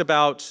talked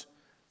about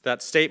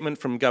that statement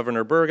from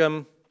Governor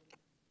Burgum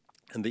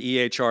and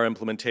the EHR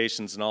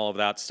implementations and all of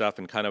that stuff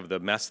and kind of the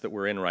mess that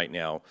we're in right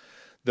now.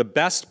 The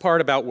best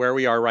part about where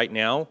we are right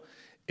now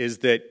is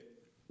that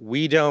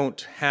we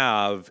don't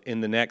have, in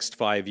the next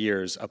 5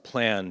 years, a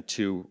plan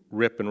to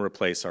rip and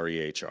replace our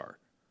EHR.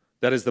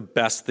 That is the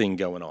best thing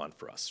going on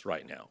for us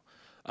right now.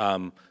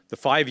 The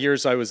 5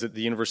 years I was at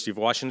the University of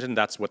Washington,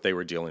 that's what they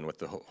were dealing with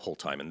the whole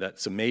time. And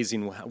that's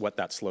amazing what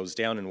that slows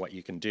down and what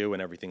you can do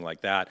and everything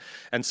like that.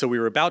 And so we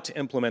were about to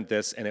implement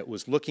this, and it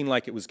was looking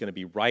like it was going to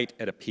be right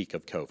at a peak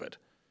of COVID.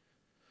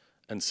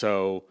 And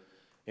so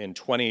in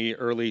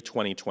early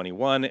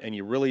 2021, and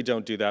you really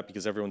don't do that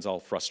because everyone's all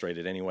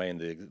frustrated anyway, and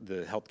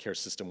the healthcare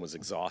system was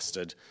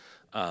exhausted.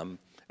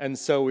 And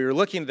so we were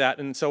looking at that,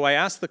 and so I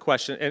asked the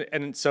question,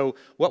 and so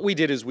what we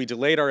did is we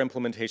delayed our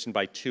implementation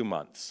by 2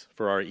 months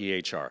for our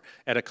EHR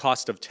at a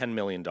cost of $10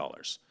 million.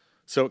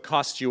 So it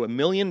costs you $1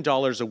 million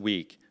a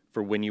week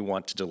for when you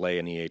want to delay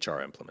an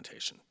EHR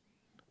implementation.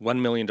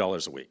 $1 million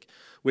a week,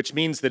 which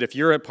means that if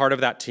you're a part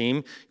of that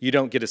team, you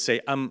don't get to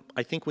say,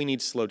 I think we need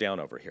to slow down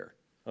over here.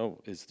 Oh,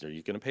 are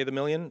you going to pay the $1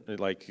 million?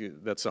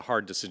 That's a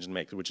hard decision to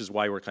make, which is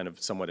why we're kind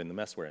of somewhat in the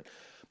mess we're in.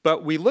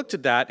 But we looked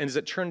at that, and as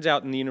it turns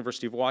out in the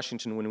University of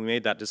Washington, when we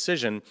made that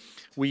decision,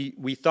 we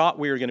thought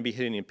we were going to be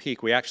hitting a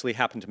peak. We actually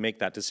happened to make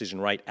that decision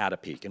right at a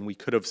peak, and we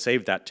could have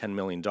saved that $10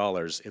 million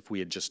if we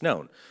had just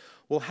known.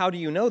 Well, how do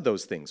you know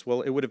those things?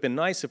 Well, it would have been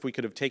nice if we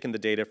could have taken the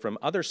data from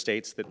other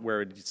states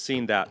where it had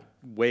seen that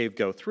wave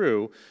go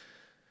through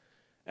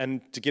and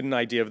to get an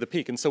idea of the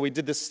peak. And so we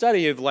did this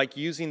study of like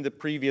using the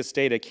previous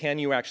data, can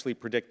you actually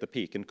predict the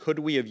peak? And could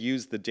we have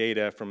used the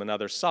data from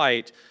another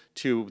site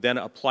to then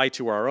apply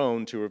to our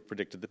own to have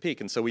predicted the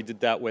peak? And so we did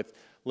that with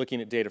looking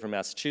at data from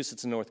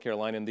Massachusetts and North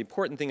Carolina. And the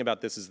important thing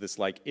about this is this,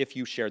 like, if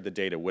you shared the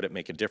data, would it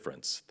make a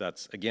difference?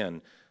 That's,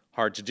 again,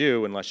 hard to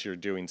do unless you're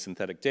doing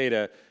synthetic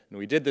data. And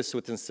we did this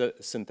with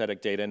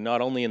synthetic data. And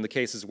not only in the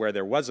cases where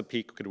there was a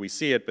peak could we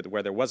see it, but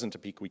where there wasn't a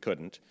peak, we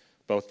couldn't.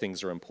 Both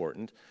things are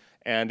important.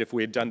 And if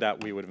we had done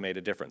that, we would have made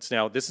a difference.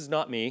 Now, this is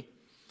not me.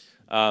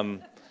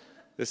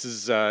 This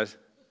is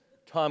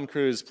Tom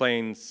Cruise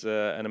playing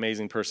an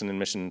amazing person in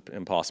Mission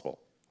Impossible.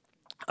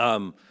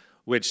 And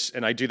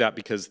I do that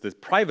because the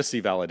privacy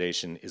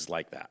validation is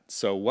like that.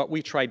 So what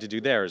we tried to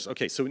do there is,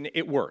 okay, so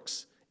it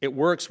works. It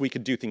works. We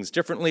could do things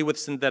differently with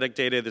synthetic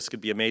data. This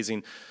could be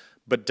amazing.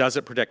 But does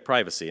it protect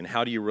privacy? And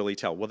how do you really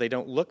tell? Well, they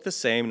don't look the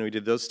same, and we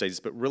did those studies.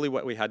 But really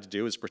what we had to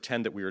do is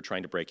pretend that we were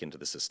trying to break into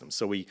the system.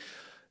 So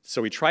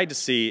we tried to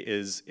see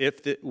is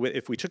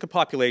if we took a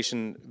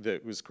population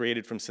that was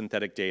created from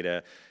synthetic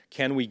data,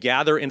 can we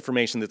gather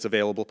information that's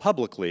available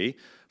publicly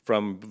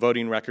from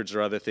voting records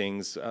or other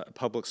things,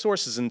 public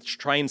sources, and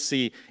try and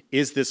see,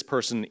 is this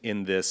person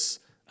in this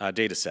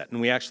data set?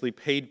 And we actually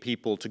paid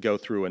people to go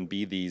through and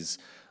be these,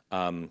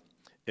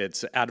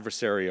 it's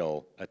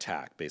adversarial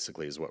attack,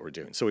 basically, is what we're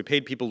doing. So we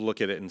paid people to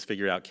look at it and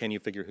figure out, can you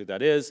figure who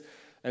that is?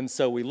 And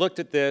so we looked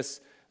at this,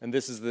 and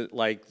this is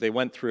they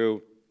went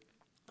through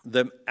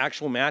the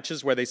actual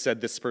matches where they said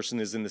this person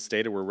is in this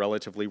data were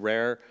relatively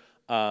rare.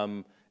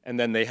 And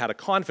then they had a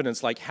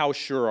confidence, like, how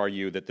sure are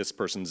you that this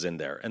person's in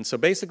there? And so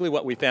basically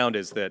what we found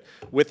is that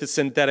with the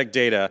synthetic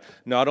data,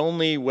 not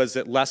only was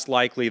it less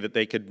likely that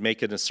they could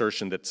make an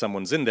assertion that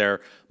someone's in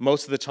there,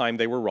 most of the time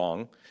they were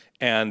wrong,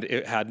 and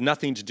it had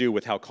nothing to do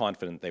with how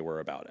confident they were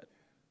about it.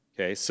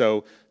 Okay,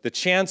 so the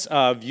chance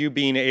of you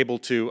being able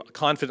to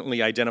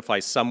confidently identify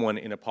someone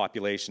in a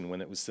population when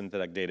it was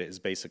synthetic data is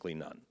basically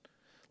none.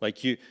 Like,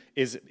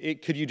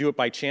 could you do it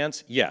by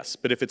chance? Yes,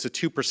 but if it's a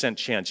 2%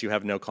 chance, you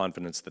have no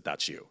confidence that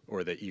that's you,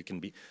 or that you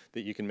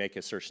can make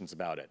assertions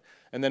about it.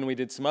 And then we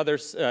did some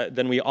others.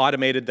 Then we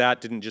automated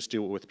that. Didn't just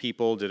do it with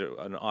people. Did it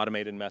an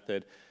automated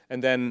method.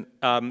 And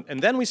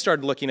then we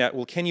started looking at,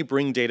 well, can you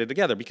bring data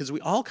together? Because we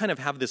all kind of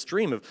have this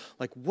dream of,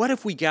 like, what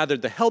if we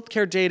gathered the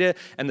healthcare data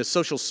and the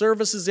social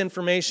services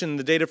information,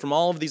 the data from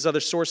all of these other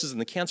sources and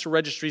the cancer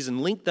registries,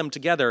 and linked them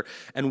together,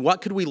 and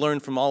what could we learn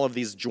from all of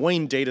these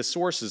joined data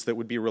sources that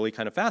would be really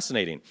kind of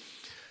fascinating?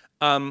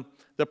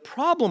 The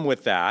problem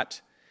with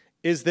that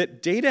is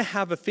that data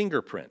have a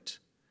fingerprint.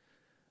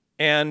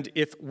 And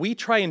if we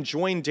try and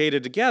join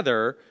data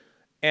together,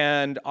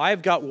 and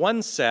I've got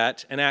one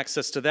set and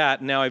access to that,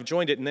 and now I've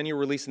joined it, and then you're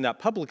releasing that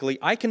publicly,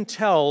 I can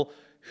tell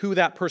who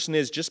that person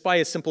is just by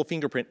a simple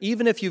fingerprint,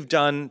 even if you've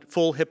done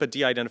full HIPAA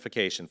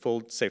de-identification,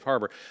 full safe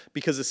harbor,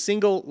 because a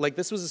single, like,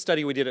 this was a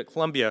study we did at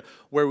Columbia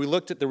where we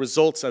looked at the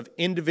results of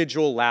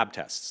individual lab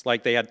tests.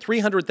 Like, they had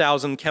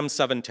 300,000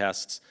 Chem7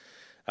 tests,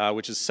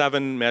 which is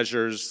 7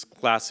 measures,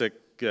 classic,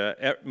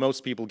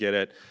 most people get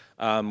it.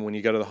 When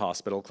you go to the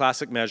hospital,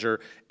 classic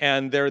measure,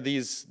 and there are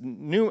these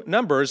new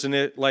numbers, and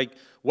it, like,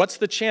 what's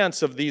the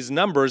chance of these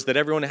numbers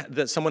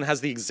that someone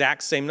has the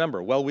exact same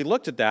number? Well, we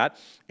looked at that,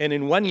 and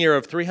in 1 year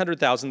of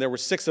 300,000, there were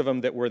 6 of them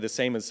that were the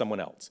same as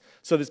someone else.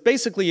 So there's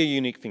basically a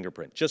unique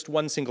fingerprint, just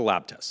one single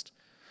lab test.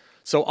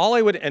 So all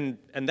I would, and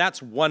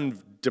that's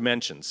one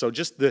dimension. So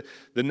just the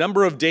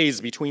number of days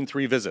between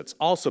 3 visits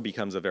also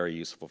becomes a very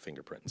useful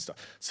fingerprint and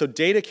stuff. So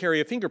data carry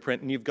a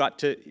fingerprint, and you've got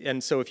to,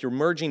 and so if you're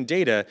merging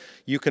data,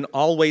 you can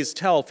always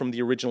tell from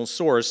the original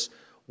source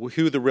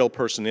who the real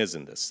person is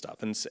in this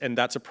stuff. And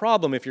that's a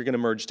problem if you're going to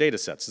merge data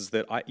sets, is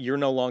that you're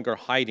no longer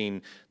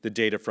hiding the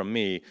data from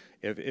me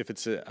if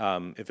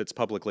it's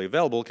publicly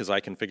available, because I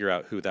can figure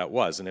out who that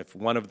was. And if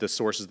one of the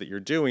sources that you're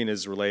doing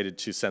is related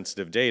to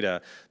sensitive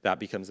data, that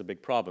becomes a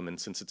big problem. And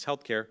since it's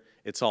healthcare,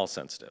 it's all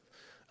sensitive.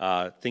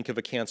 Think of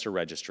a cancer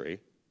registry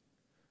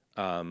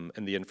and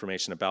the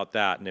information about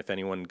that, and if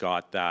anyone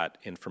got that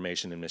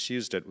information and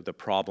misused it, the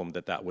problem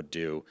that would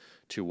do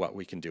to what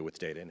we can do with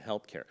data in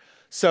healthcare.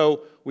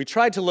 So we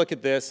tried to look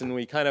at this, and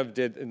we kind of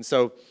did, and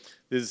so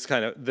this is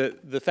kind of,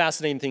 the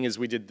fascinating thing is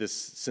we did this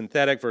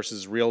synthetic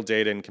versus real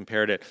data and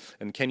compared it,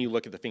 and can you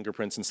look at the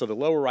fingerprints? And so the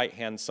lower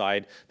right-hand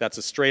side, that's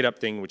a straight-up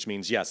thing, which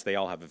means, yes, they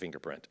all have a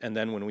fingerprint. And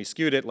then when we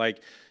skewed it, like,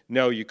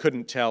 no, you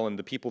couldn't tell, and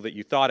the people that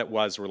you thought it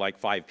was were like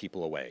 5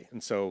 people away.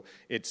 And so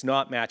it's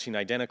not matching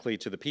identically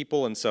to the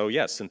people, and so,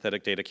 yes,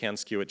 synthetic data can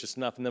skew it just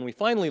enough. And then we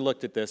finally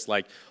looked at this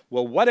like,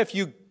 well, what if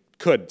you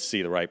could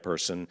see the right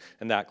person,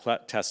 and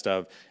that test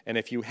of, and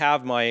if you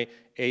have my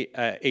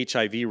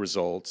HIV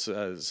results,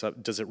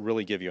 does it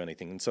really give you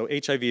anything? And so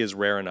HIV is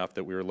rare enough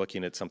that we were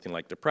looking at something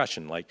like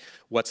depression, like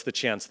what's the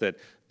chance that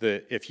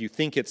if you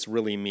think it's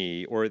really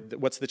me, or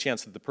what's the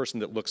chance that the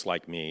person that looks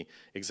like me,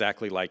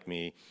 exactly like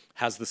me,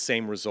 has the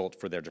same result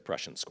for their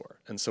depression score?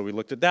 And so we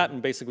looked at that,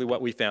 and basically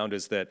what we found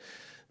is that,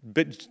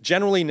 but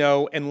generally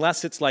no,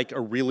 unless it's like a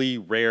really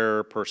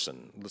rare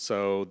person.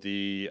 So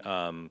the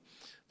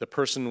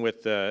person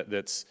with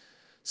that's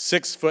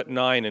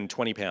 6'9" and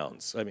 20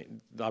 pounds. I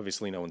mean,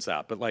 obviously no one's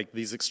that, but like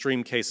these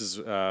extreme cases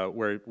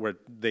where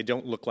they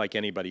don't look like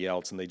anybody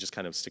else and they just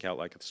kind of stick out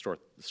like a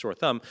sore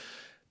thumb.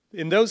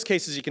 In those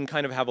cases, you can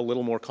kind of have a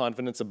little more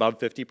confidence above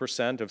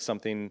 50% of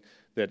something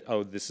that,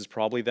 oh, this is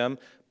probably them.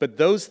 But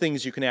those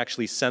things, you can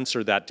actually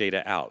censor that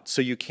data out.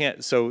 So you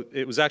can't, so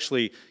it was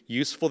actually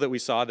useful that we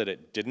saw that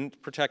it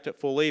didn't protect it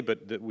fully,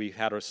 but that we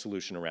had a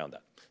solution around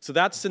that. So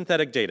that's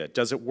synthetic data.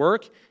 Does it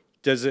work?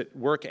 Does it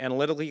work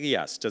analytically?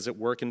 Yes. Does it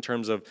work in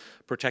terms of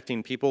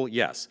protecting people?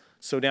 Yes.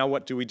 So now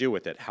what do we do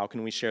with it? How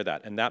can we share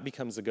that? And that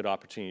becomes a good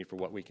opportunity for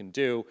what we can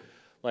do.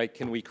 Like,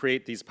 can we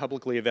create these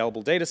publicly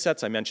available data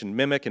sets? I mentioned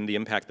Mimic and the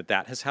impact that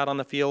that has had on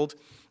the field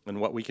and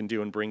what we can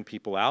do and bring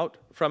people out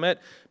from it.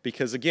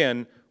 Because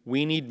again,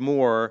 we need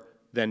more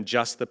than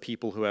just the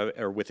people who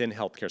are within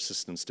healthcare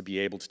systems to be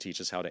able to teach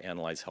us how to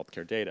analyze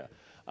healthcare data.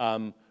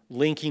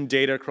 Linking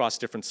data across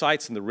different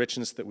sites and the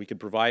richness that we could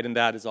provide in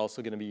that is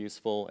also going to be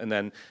useful. And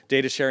then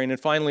data sharing. And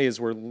finally, as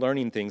we're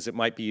learning things, it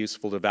might be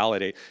useful to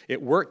validate.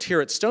 It worked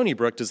here at Stony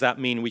Brook. Does that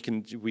mean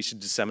we should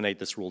disseminate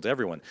this rule to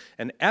everyone?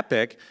 And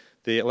Epic,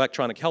 the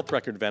electronic health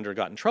record vendor,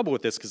 got in trouble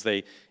with this because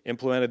they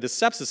implemented this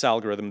sepsis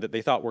algorithm that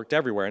they thought worked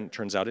everywhere, and it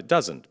turns out it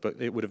doesn't.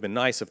 But it would have been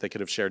nice if they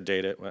could have shared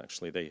data. Well,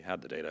 actually, they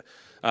had the data.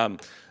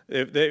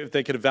 If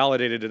they could have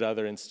validated it at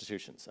other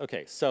institutions.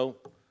 Okay, so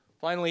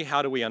finally,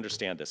 how do we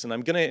understand this? And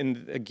I'm going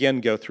to, again,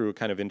 go through a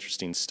kind of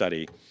interesting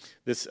study.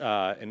 This,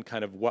 and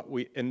kind of what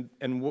we,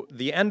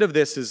 the end of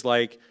this is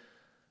like,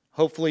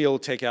 hopefully you'll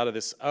take out of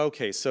this,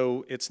 okay,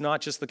 so it's not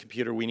just the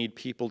computer, we need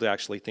people to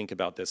actually think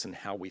about this and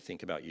how we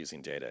think about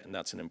using data, and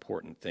that's an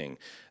important thing.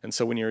 And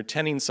so when you're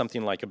attending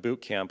something like a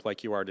boot camp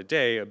like you are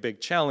today, a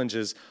big challenge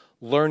is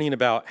learning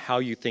about how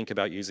you think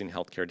about using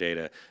healthcare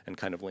data and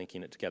kind of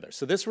linking it together.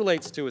 So this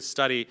relates to a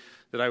study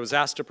that I was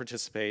asked to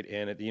participate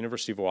in at the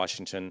University of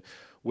Washington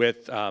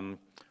with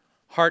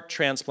heart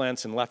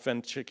transplants and left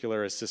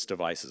ventricular assist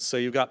devices. So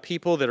you've got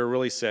people that are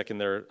really sick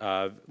and their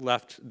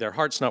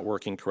heart's not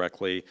working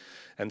correctly,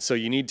 and so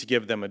you need to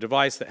give them a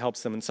device that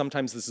helps them, and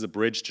sometimes this is a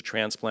bridge to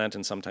transplant,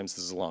 and sometimes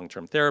this is a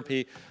long-term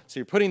therapy. So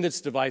you're putting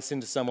this device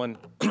into someone,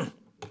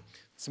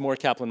 some more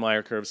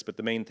Kaplan-Meier curves, but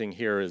the main thing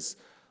here is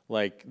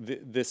like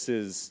this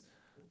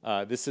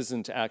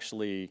isn't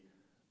actually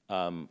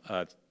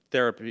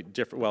therapy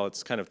different. Well,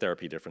 it's kind of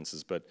therapy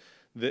differences, but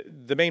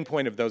the main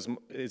point of those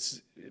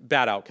is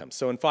bad outcomes.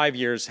 So in 5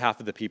 years,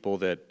 half of the people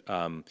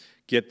that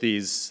get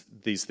these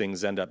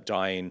things end up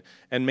dying,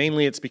 and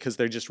mainly it's because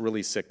they're just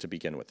really sick to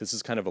begin with. This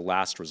is kind of a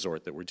last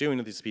resort that we're doing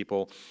to these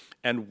people.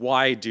 And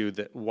why do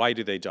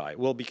they die?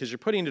 Well, because you're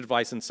putting a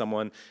device in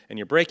someone, and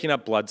you're breaking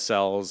up blood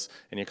cells,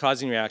 and you're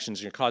causing reactions,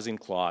 and you're causing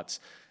clots,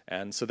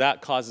 and so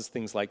that causes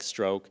things like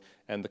stroke.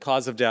 And the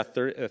cause of death,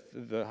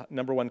 the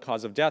number one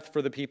cause of death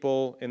for the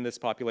people in this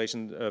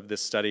population of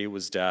this study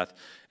was death.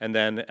 And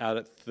then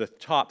the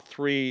top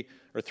three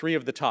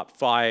of the top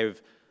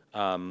 5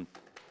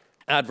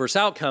 adverse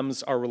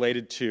outcomes are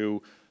related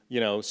to,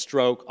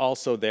 stroke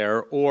also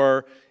there.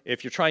 Or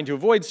if you're trying to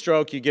avoid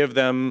stroke, you give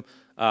them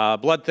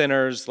blood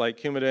thinners like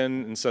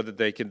Coumadin, and so that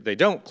they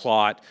don't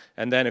clot.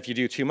 And then if you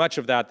do too much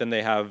of that, then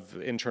they have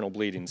internal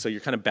bleeding. So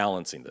you're kind of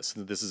balancing this.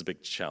 This is a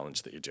big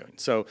challenge that you're doing.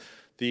 So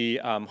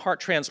the heart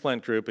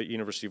transplant group at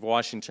University of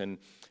Washington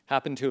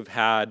happened to have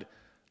had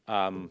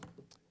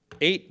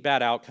 8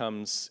 bad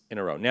outcomes in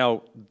a row.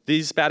 Now,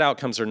 these bad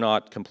outcomes are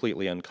not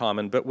completely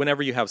uncommon, but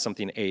whenever you have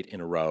something 8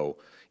 in a row,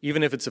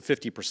 even if it's a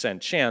 50%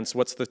 chance,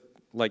 what's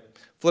like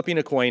flipping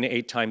a coin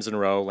 8 times in a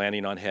row,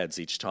 landing on heads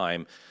each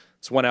time,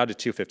 it's 1 out of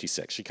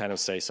 256. You kind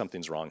of say,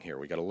 something's wrong here,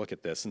 we got to look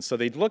at this. And so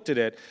they looked at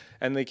it,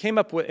 and they came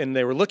up with, and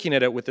they were looking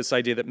at it with this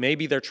idea that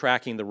maybe they're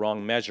tracking the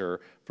wrong measure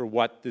for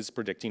what is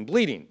predicting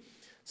bleeding.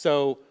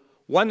 So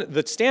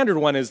the standard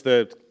one is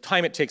the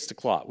time it takes to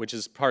clot, which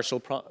is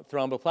partial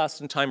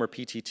thromboplastin time, or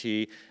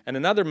PTT. And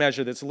another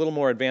measure that's a little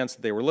more advanced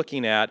that they were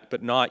looking at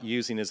but not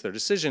using as their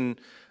decision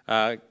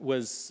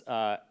was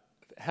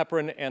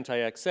heparin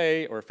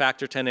anti-XA, or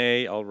factor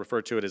Xa. I'll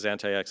refer to it as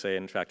anti-XA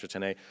and factor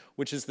Xa,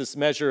 which is this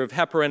measure of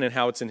heparin and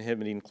how it's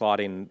inhibiting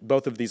clotting.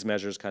 Both of these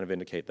measures kind of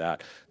indicate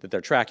that they're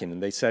tracking.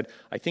 And they said,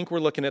 I think we're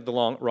looking at the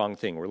wrong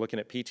thing. We're looking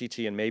at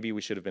PTT, and maybe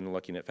we should have been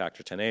looking at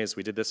factor Xa as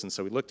we did this. And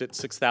so we looked at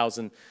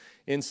 6,000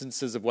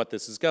 instances of what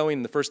this is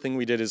going. The first thing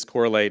we did is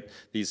correlate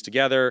these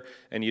together,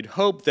 and you'd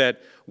hope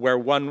that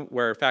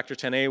where factor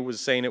Xa was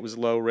saying it was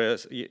low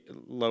risk,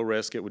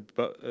 it would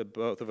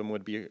both of them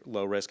would be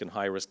low risk and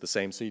high risk the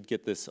same. So you'd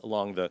get this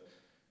along the.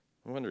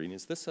 I'm wondering,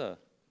 is this a?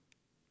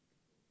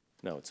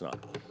 No, it's not.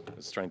 I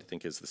was trying to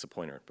think, is this a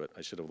pointer? But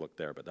I should have looked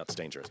there. But that's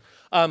dangerous.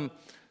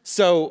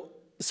 So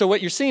what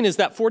you're seeing is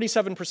that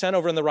 47%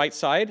 over on the right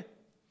side.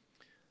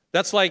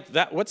 That's like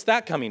that. What's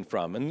that coming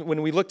from? And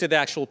when we looked at the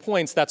actual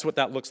points, that's what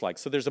that looks like.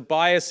 So there's a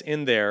bias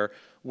in there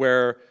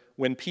where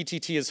when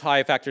PTT is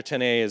high, factor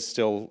Xa is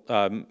still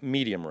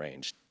medium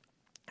range.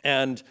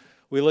 And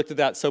we looked at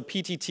that. So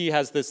PTT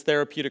has this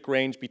therapeutic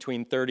range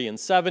between 30 and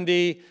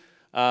 70.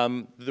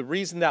 The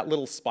reason that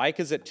little spike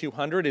is at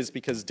 200 is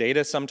because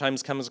data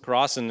sometimes comes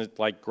across and it's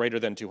like greater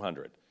than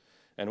 200.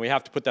 And we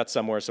have to put that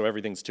somewhere, so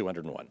everything's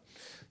 201.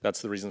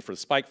 That's the reason for the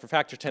spike. For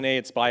factor 10A,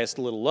 it's biased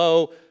a little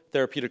low,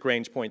 therapeutic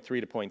range 0.3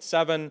 to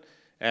 0.7,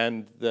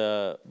 and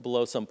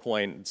below some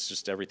point, it's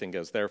just everything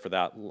goes there for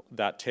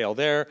that tail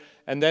there.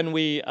 And then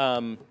we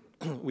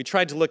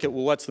tried to look at,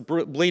 well, what's the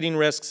bleeding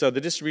risk? So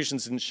the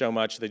distributions didn't show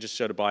much. They just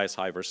showed a bias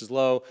high versus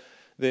low.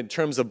 In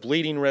terms of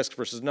bleeding risk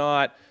versus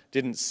not,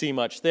 didn't see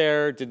much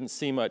there, didn't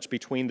see much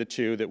between the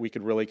two that we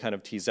could really kind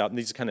of tease out. And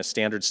these are kind of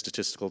standard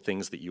statistical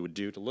things that you would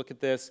do to look at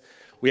this.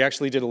 We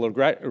actually did a little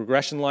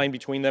regression line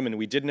between them, and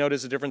we did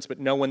notice a difference, but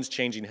no one's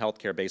changing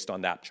healthcare based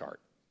on that chart.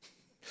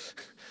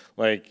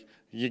 Like,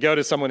 you go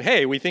to someone,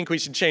 hey, we think we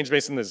should change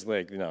based on this.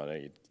 Like, no,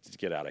 you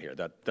get out of here.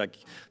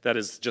 That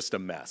is just a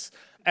mess.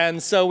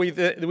 And so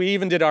we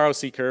even did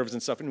ROC curves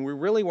and stuff, and we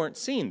really weren't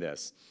seeing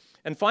this.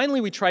 And finally,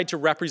 we tried to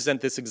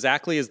represent this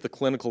exactly as the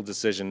clinical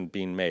decision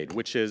being made,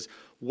 which is,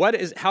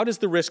 how does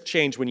the risk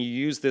change when you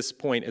use this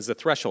point as a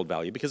threshold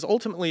value? Because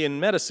ultimately in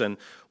medicine,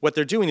 what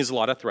they're doing is a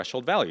lot of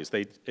threshold values.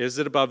 Is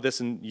it above this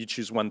and you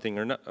choose one thing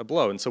or not,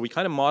 below? And so we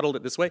kind of modeled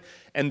it this way,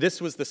 and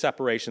this was the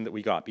separation that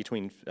we got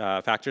between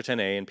factor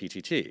 10A and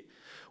PTT,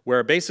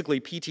 where basically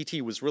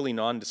PTT was really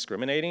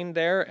non-discriminating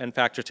there, and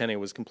factor 10A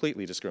was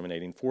completely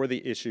discriminating for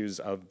the issues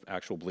of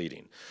actual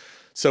bleeding.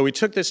 So we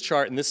took this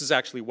chart, and this is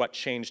actually what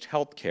changed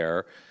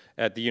healthcare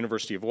at the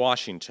University of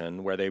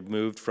Washington, where they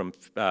moved from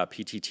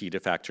PTT to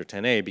factor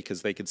 10A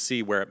because they could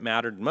see where it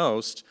mattered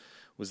most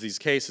was these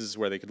cases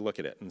where they could look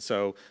at it. And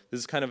so this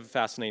is kind of a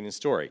fascinating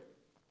story.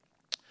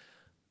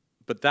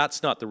 But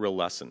that's not the real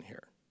lesson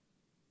here.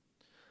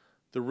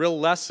 The real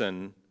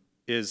lesson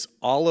is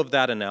all of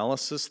that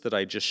analysis that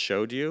I just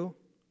showed you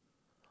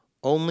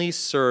only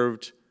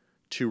served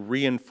to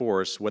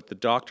reinforce what the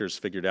doctors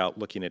figured out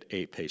looking at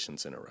 8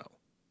 patients in a row.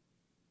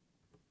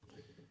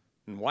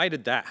 And why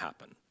did that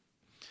happen?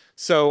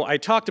 So I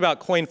talked about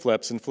coin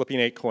flips and flipping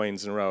 8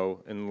 coins in a row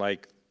and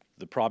like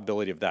the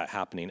probability of that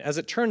happening. As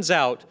it turns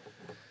out,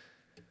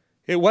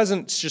 it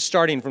wasn't just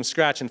starting from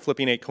scratch and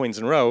flipping 8 coins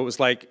in a row. It was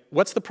like,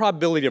 what's the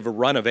probability of a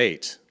run of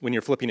 8 when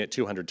you're flipping it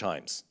 200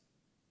 times?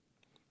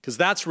 Because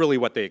that's really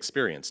what they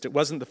experienced. It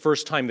wasn't the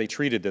first time they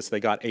treated this, they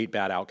got 8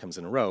 bad outcomes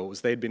in a row. It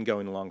was they'd been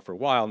going along for a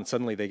while, and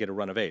suddenly they get a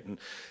run of 8. And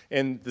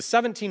in the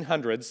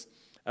 1700s,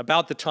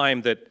 about the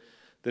time that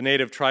the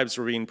native tribes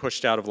were being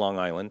pushed out of Long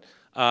Island,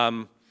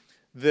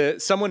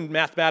 someone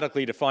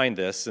mathematically defined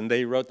this, and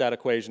they wrote that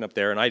equation up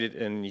there,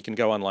 and you can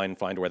go online and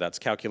find where that's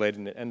calculated,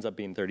 and it ends up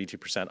being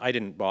 32%. I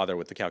didn't bother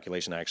with the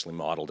calculation. I actually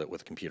modeled it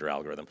with a computer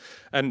algorithm,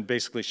 and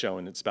basically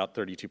showing it's about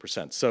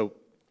 32%. So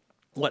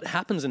what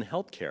happens in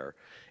healthcare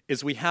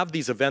is we have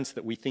these events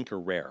that we think are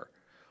rare,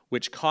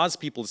 which cause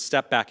people to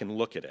step back and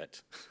look at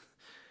it,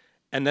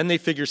 and then they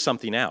figure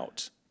something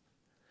out.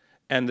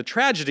 And the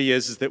tragedy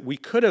is that we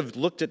could have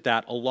looked at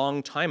that a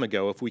long time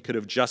ago if we could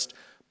have just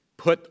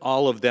put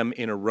all of them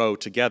in a row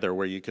together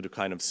where you could have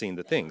kind of seen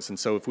the things. And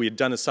so if we had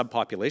done a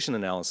subpopulation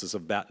analysis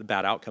of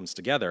bad outcomes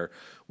together,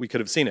 we could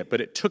have seen it. But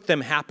it took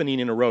them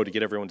happening in a row to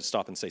get everyone to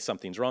stop and say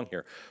something's wrong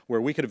here,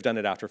 where we could have done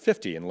it after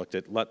 50 and looked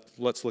at,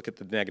 let's look at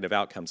the negative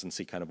outcomes and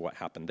see kind of what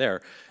happened there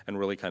and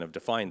really kind of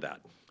define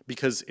that.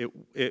 Because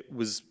it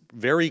was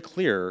very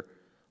clear,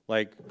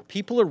 like,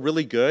 people are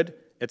really good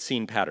at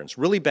seeing patterns,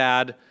 really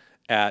bad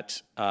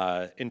at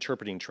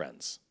interpreting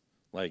trends.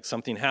 Like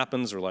something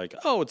happens, or like,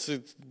 oh, it's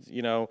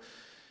you know,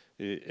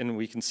 and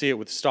we can see it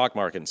with the stock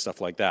market and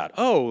stuff like that.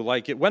 Oh,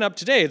 like it went up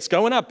today, it's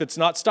going up, it's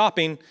not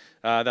stopping.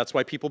 That's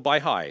why people buy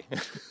high.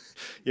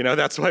 You know,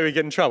 that's why we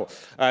get in trouble.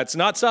 It's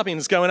not stopping,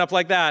 it's going up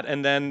like that,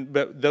 and then,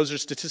 but those are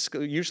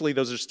statistical, usually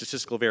those are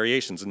statistical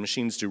variations, and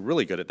machines do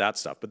really good at that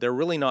stuff, but they're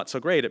really not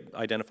so great at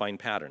identifying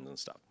patterns and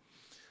stuff.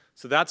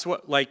 So that's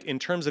what, like, in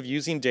terms of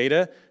using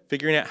data,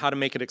 figuring out how to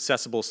make it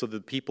accessible so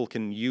that people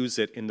can use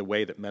it in the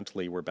way that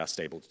mentally we're best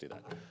able to do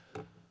that.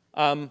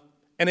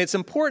 And it's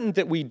important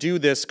that we do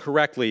this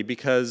correctly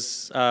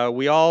because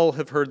we all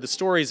have heard the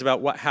stories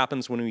about what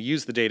happens when we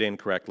use the data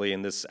incorrectly,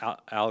 and this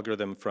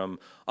algorithm from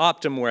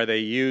Optum where they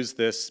used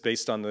this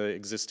based on the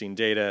existing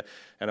data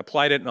and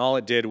applied it, and all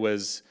it did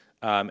was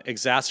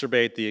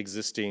exacerbate the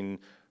existing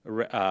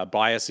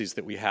biases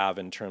that we have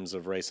in terms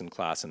of race and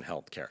class in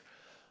healthcare.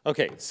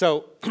 Okay,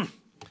 so I'm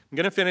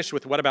going to finish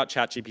with what about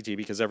ChatGPT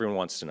because everyone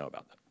wants to know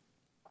about that.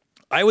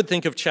 I would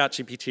think of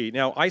ChatGPT.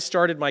 Now, I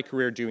started my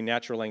career doing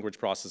natural language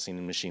processing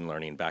and machine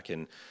learning back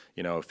in,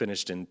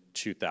 finished in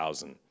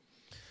 2000.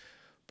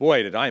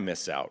 Boy, did I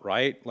miss out,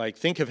 right? Like,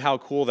 think of how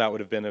cool that would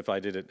have been if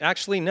I did it.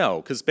 Actually,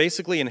 no, because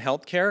basically in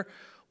healthcare,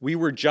 we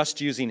were just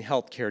using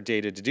healthcare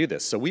data to do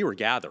this, so we were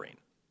gathering.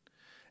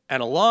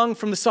 And along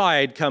from the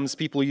side comes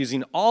people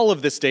using all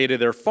of this data,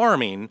 they're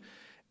farming.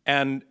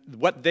 And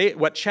what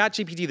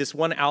ChatGPT, this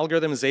one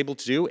algorithm, is able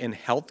to do in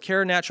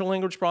healthcare natural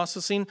language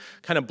processing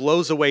kind of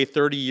blows away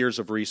 30 years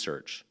of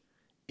research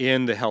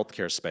in the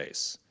healthcare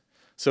space.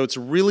 So it's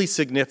a really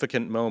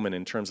significant moment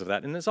in terms of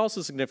that. And it's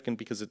also significant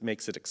because it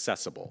makes it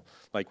accessible.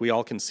 Like, we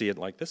all can see it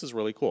like, this is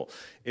really cool.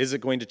 Is it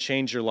going to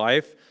change your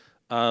life?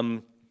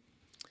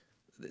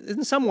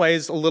 in some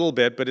ways a little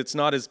bit, but it's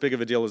not as big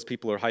of a deal as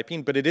people are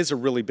hyping, but it is a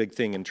really big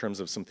thing in terms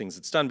of some things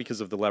it's done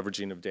because of the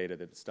leveraging of data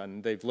that it's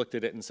done. They've looked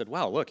at it and said,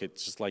 wow, look,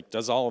 it's just like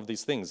does all of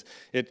these things.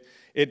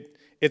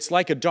 It's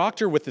like a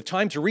doctor with the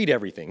time to read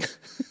everything,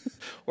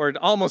 or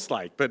almost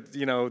like, but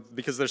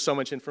because there's so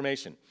much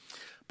information.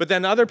 But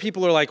then other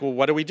people are like, well,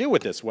 what do we do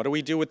with this? What do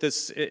we do with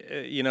this,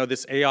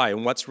 this AI,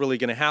 and what's really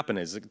going to happen?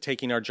 Is it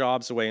taking our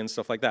jobs away and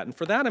stuff like that? And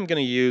for that, I'm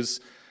going to use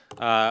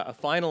a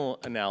final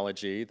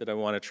analogy that I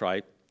want to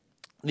try.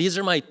 These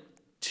are my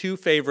two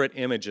favorite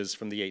images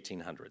from the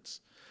 1800s.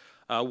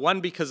 One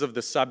because of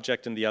the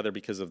subject, and the other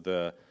because of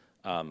the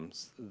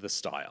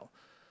style.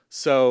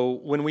 So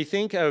when we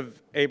think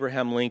of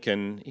Abraham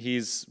Lincoln,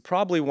 he's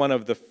probably one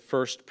of the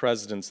first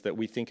presidents that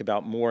we think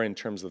about more in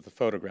terms of the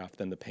photograph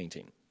than the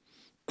painting.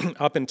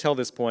 Up until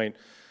this point,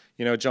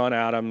 John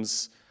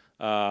Adams,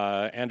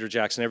 Andrew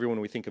Jackson,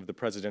 everyone we think of the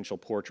presidential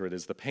portrait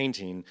is the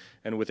painting.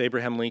 And with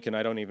Abraham Lincoln,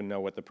 I don't even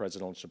know what the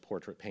presidential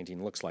portrait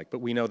painting looks like, but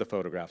we know the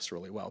photographs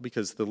really well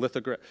because the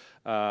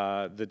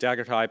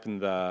daguerreotype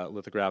and the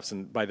lithographs,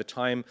 and by the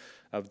time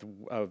of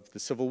the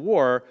Civil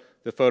War,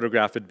 the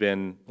photograph had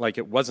been, like,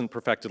 it wasn't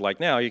perfected like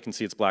now. You can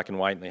see it's black and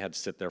white, and they had to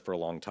sit there for a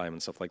long time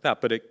and stuff like that,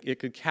 but it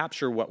could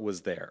capture what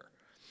was there.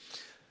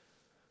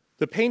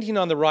 The painting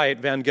on the right,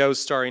 Van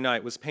Gogh's Starry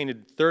Night, was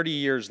painted 30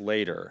 years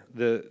later.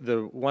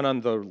 The one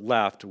on the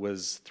left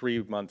was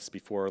 3 months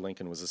before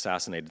Lincoln was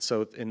assassinated.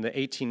 So in the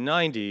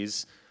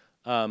 1890s,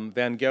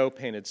 Van Gogh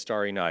painted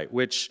Starry Night,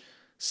 which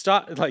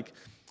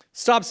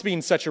stops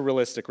being such a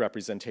realistic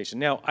representation.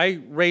 Now, I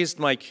raised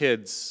my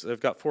kids, I've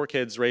got 4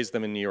 kids, raised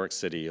them in New York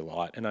City a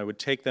lot, and I would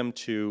take them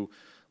to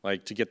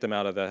get them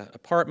out of the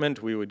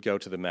apartment, we would go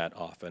to the Met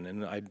often,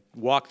 and I'd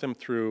walk them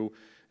through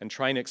and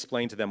trying to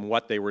explain to them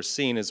what they were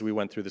seeing as we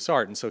went through this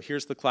art. And so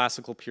here's the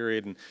classical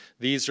period, and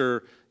these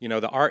are,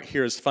 the art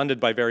here is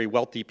funded by very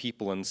wealthy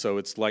people, and so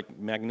it's like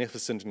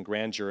magnificent and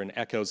grandeur and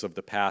echoes of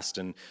the past,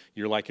 and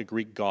you're like a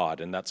Greek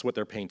god, and that's what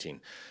they're painting.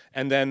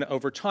 And then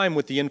over time,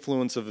 with the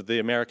influence of the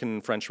American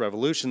and French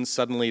revolutions,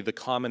 suddenly the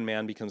common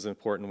man becomes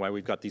important, why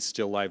we've got these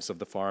still lives of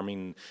the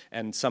farming,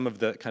 and some of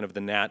the kind of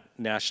the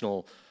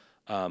national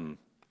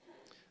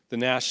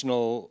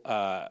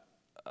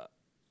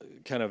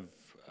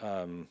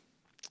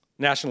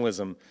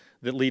nationalism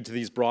that lead to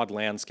these broad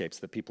landscapes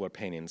that people are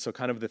painting. So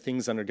kind of the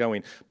things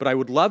undergoing. But I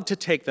would love to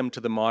take them to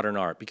the modern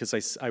art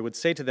because I would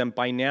say to them,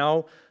 by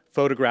now,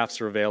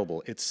 photographs are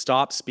available. It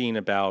stops being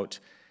about,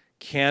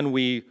 can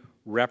we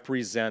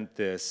represent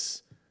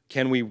this?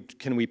 Can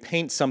we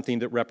paint something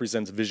that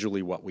represents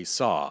visually what we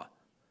saw?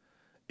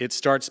 It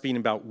starts being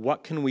about,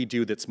 what can we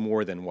do that's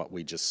more than what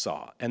we just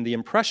saw? And the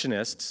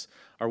Impressionists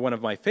are one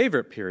of my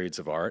favorite periods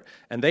of art,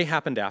 and they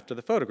happened after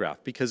the photograph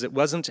because it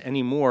wasn't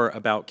anymore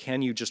about,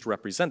 can you just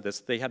represent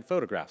this? They had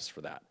photographs for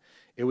that.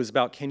 It was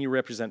about, can you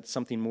represent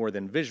something more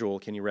than visual?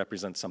 Can you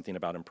represent something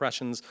about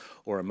impressions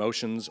or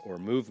emotions or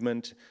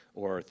movement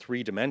or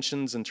 3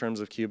 dimensions in terms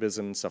of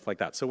cubism and stuff like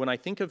that? So when I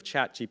think of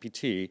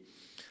ChatGPT,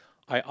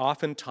 I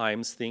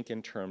oftentimes think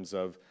in terms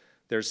of,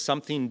 there's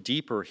something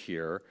deeper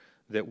here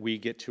that we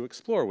get to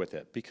explore with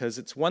it, because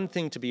it's one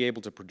thing to be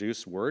able to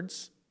produce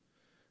words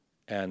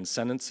and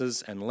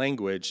sentences and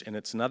language, and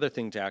it's another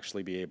thing to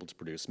actually be able to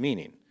produce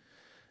meaning.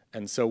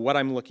 And so what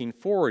I'm looking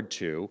forward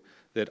to,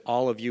 that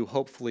all of you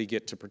hopefully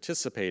get to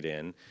participate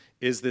in,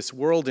 is this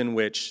world in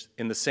which,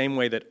 in the same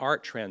way that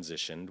art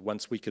transitioned,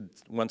 once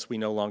we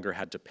no longer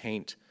had to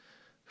paint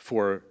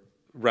for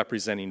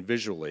representing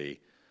visually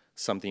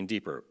something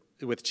deeper.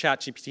 With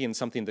ChatGPT and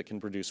something that can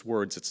produce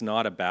words, it's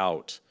not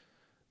about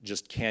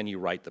just, can you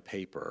write the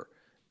paper?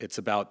 It's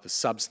about the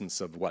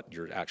substance of what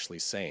you're actually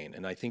saying.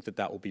 And I think that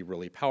that will be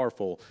really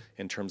powerful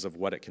in terms of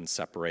what it can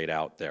separate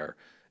out there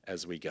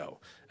as we go.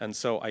 And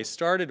so I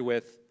started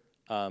with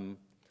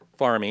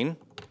farming,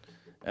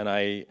 and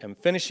I am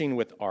finishing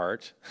with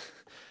art.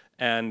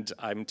 And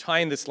I'm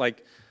tying this,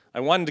 I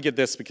wanted to get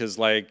this because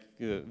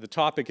the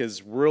topic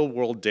is real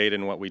world data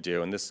and what we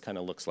do. And this kind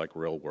of looks like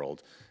real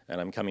world.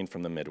 And I'm coming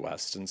from the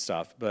Midwest and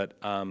stuff. But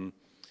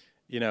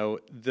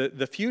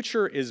the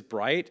future is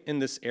bright in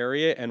this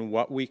area and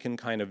what we can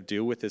kind of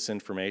do with this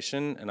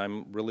information, and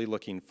I'm really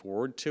looking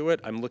forward to it.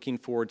 I'm looking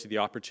forward to the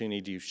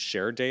opportunity to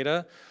share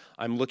data.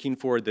 I'm looking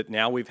forward that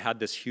now we've had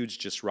this huge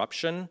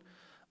disruption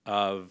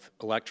of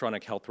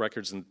electronic health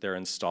records and they're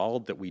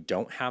installed, that we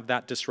don't have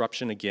that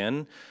disruption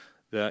again.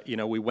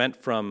 We went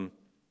from,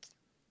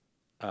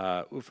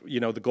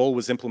 the goal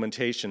was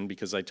implementation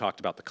because I talked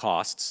about the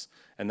costs.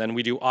 And then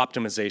we do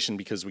optimization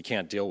because we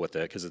can't deal with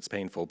it because it's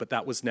painful. But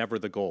that was never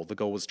the goal. The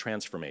goal was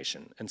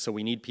transformation. And so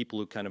we need people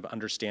who kind of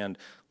understand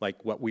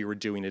what we were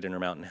doing at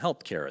Intermountain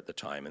Healthcare at the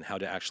time and how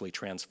to actually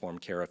transform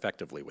care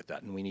effectively with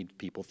that. And we need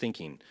people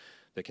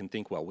that can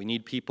think well. We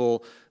need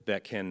people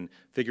that can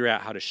figure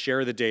out how to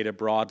share the data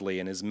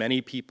broadly and as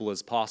many people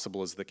as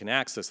possible that can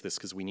access this,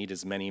 because we need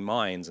as many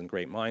minds and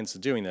great minds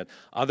doing that.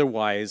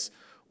 Otherwise,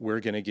 we're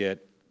going to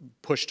get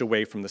pushed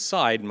away from the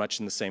side, much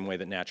in the same way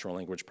that natural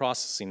language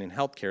processing in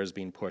healthcare is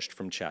being pushed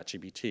from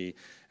ChatGPT.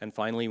 And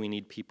finally, we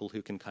need people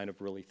who can kind of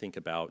really think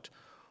about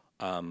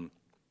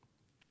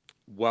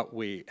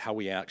how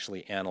we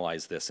actually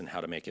analyze this and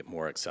how to make it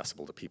more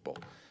accessible to people.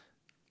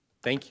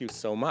 Thank you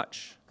so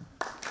much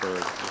for your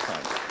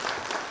time.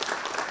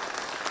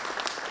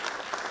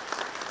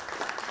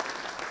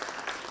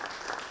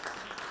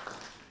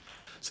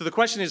 So the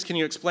question is, can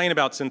you explain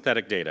about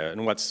synthetic data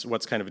and what's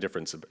kind of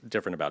different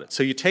about it?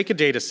 So you take a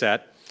data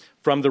set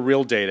from the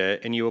real data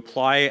and you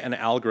apply an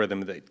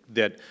algorithm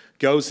that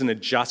goes and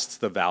adjusts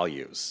the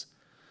values.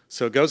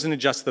 So it goes and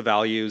adjusts the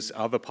values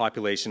of a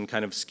population,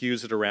 kind of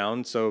skews it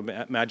around. So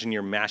imagine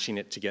you're mashing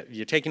it together.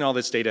 You're taking all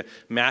this data,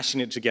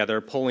 mashing it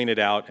together, pulling it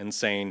out and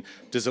saying,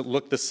 does it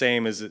look the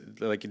same? Is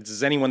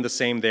anyone the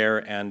same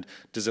there? And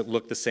does it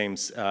look the same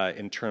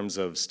in terms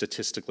of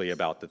statistically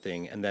about the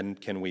thing? And then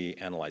can we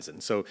analyze it?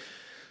 And so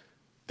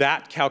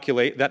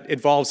that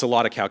involves a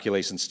lot of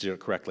calculations to do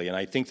it correctly, and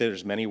I think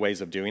there's many ways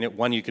of doing it.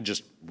 One, you could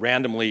just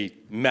randomly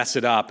mess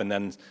it up, and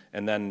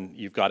then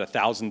you've got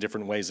 1,000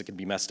 different ways it can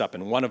be messed up,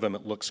 and one of them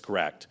it looks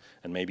correct,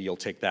 and maybe you'll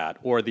take that.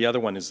 Or the other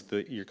one is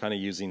that you're kind of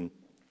using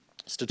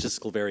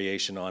statistical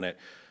variation on it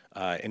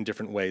in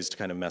different ways to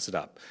kind of mess it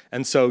up.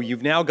 And so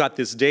you've now got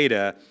this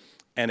data,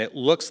 and it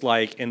looks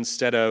like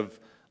instead of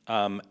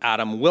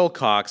Adam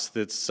Wilcox,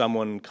 that's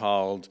someone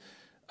called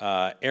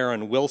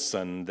Aaron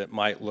Wilson that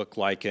might look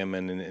like him,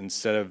 and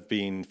instead of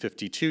being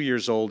 52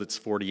 years old, it's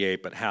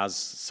 48, but has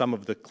some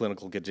of the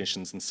clinical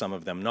conditions and some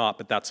of them not.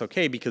 But that's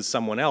okay, because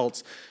someone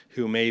else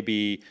who may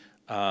be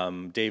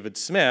David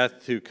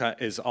Smith, who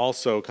is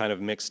also kind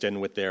of mixed in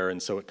with there,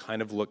 and so it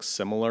kind of looks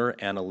similar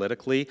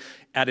analytically.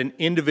 At an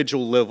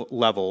individual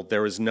level,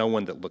 there is no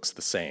one that looks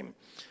the same.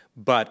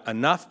 But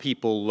enough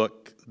people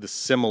look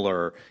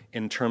similar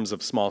in terms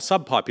of small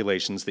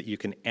subpopulations that you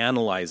can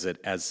analyze it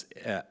as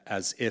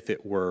if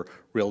it were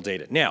real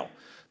data. Now,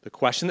 the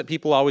question that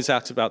people always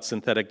ask about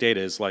synthetic data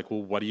is like,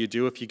 well, what do you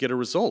do if you get a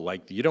result?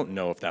 Like, you don't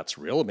know if that's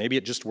real. Maybe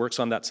it just works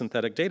on that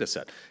synthetic data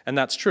set. And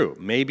that's true.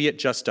 Maybe it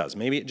just does.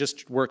 Maybe it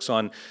just works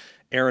on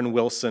Aaron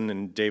Wilson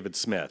and David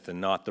Smith and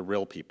not the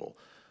real people.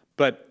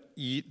 But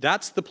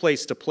that's the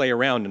place to play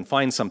around and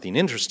find something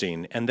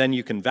interesting, and then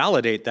you can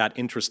validate that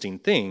interesting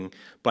thing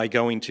by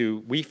going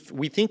to, we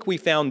think we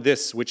found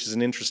this, which is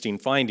an interesting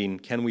finding,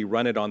 can we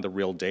run it on the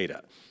real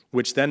data?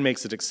 Which then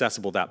makes it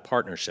accessible, that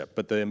partnership.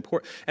 But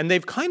and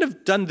they've kind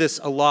of done this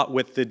a lot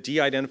with the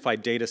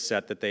de-identified data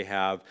set that they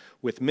have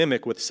with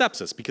MIMIC with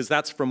sepsis, because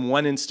that's from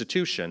one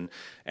institution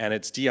and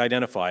it's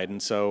de-identified,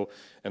 and so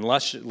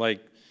unless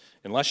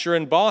you're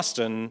in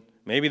Boston,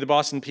 maybe the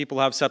Boston people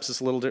have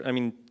sepsis a little different, I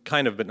mean,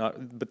 kind of, but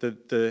not, but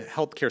the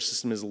healthcare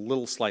system is a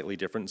little slightly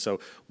different. So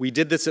we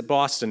did this at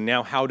Boston,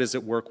 now how does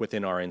it work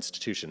within our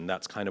institution?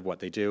 That's kind of what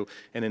they do,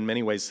 and in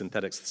many ways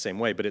synthetics the same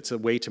way, but it's a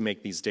way to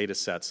make these data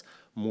sets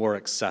more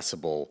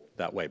accessible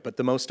that way. But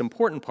the most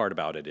important part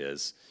about it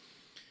is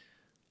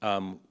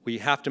we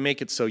have to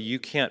make it so you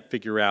can't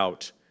figure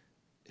out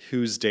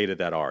whose data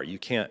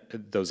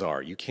those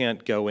are. You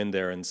can't go in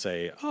there and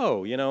say,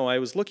 oh, you know, I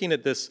was looking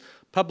at this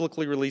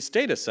publicly released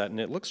data set and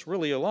it looks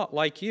really a lot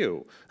like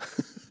you.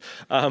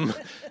 And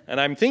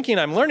I'm thinking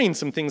I'm learning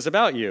some things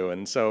about you.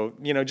 And so,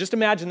 you know, just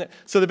imagine that.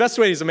 So the best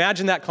way is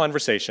imagine that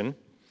conversation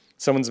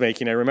someone's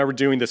making. I remember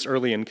doing this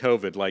early in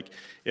COVID. Like,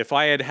 if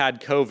I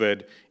had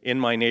COVID in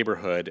my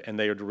neighborhood and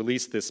they would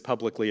release this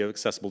publicly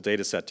accessible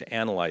data set to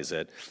analyze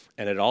it,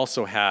 and it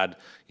also had,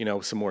 you know,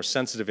 some more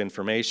sensitive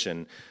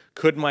information,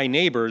 could my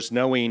neighbors,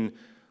 knowing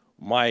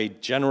my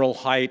general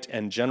height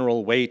and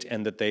general weight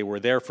and that they were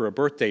there for a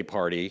birthday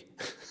party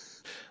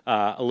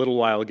a little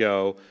while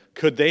ago,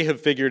 could they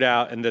have figured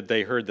out, and that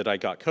they heard that I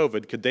got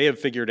COVID, could they have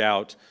figured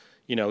out,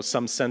 you know,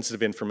 some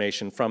sensitive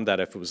information from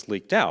that if it was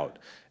leaked out?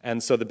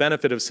 And so the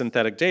benefit of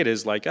synthetic data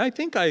is like, I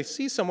think I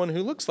see someone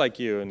who looks like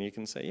you, and you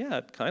can say, yeah,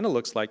 it kind of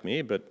looks like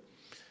me, but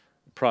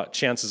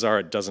chances are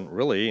it doesn't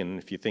really, and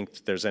if you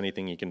think there's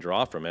anything you can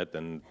draw from it,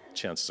 then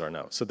chances are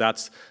no. So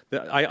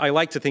I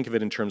like to think of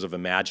it in terms of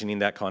imagining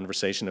that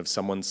conversation of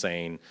someone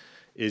saying,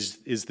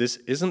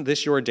 isn't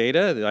this your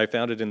data? I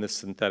found it in this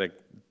synthetic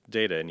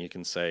data, and you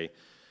can say,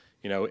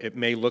 you know, it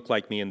may look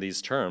like me in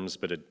these terms,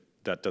 but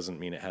that doesn't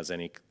mean it has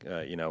any,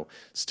 you know,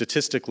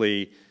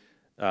 statistically,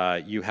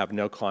 you have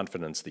no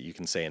confidence that you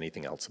can say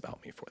anything else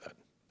about me for that.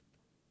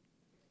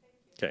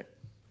 Okay.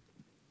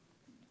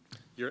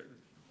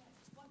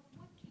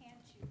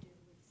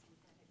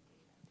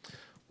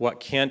 What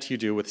can't you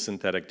do with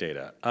synthetic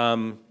data?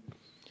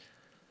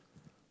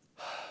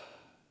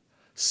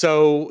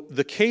 So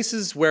the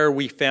cases where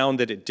we found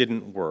that it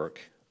didn't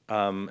work,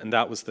 and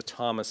that was the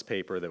Thomas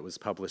paper that was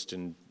published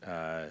in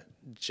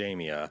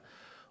JAMIA,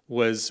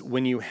 was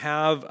when you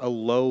have a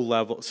low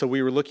level, so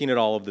we were looking at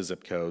all of the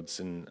zip codes,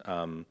 and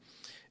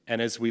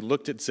as we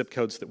looked at zip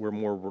codes that were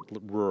more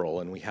rural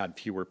and we had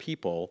fewer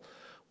people,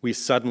 we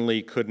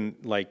suddenly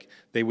couldn't, like,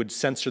 they would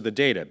censor the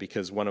data,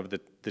 because one of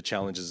the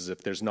challenges is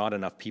if there's not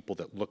enough people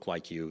that look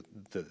like you,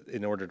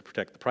 in order to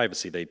protect the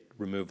privacy, they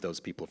remove those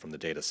people from the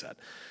data set.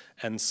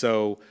 And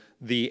so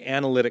the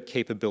analytic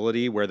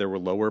capability where there were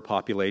lower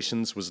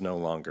populations was no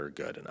longer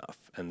good enough.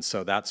 And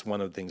so that's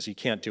one of the things, you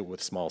can't do it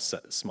with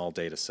small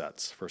data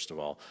sets, first of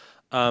all.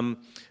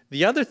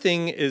 The other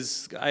thing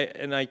is,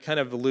 and I kind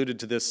of alluded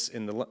to this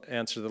in the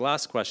answer to the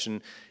last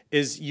question,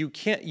 is you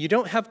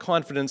don't have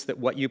confidence that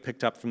what you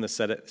picked up from the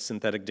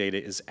synthetic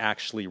data is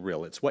actually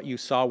real. It's what you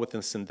saw with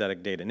the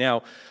synthetic data.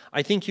 Now,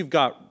 I think you've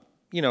got,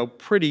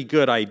 pretty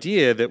good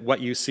idea that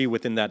what you see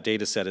within that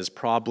data set is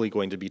probably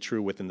going to be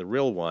true within the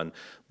real one,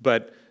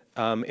 but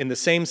in the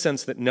same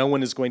sense that no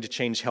one is going to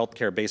change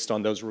healthcare based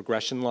on those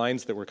regression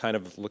lines that were kind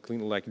of looking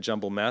like a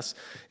jumble mess.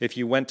 If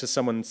you went to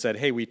someone and said,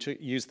 hey, we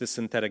used this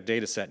synthetic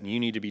data set and you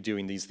need to be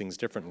doing these things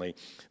differently,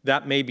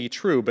 that may be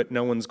true, but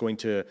no one's going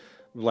to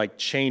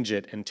change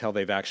it until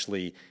they've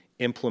actually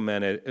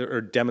implemented or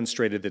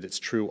demonstrated that it's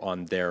true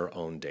on their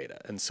own data.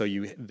 And so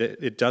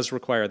it does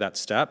require that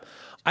step.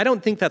 I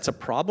don't think that's a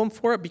problem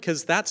for it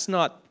because that's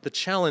not the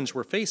challenge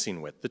we're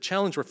facing with. The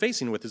challenge we're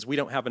facing with is we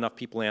don't have enough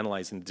people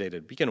analyzing the data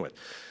to begin with.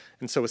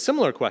 And so a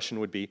similar question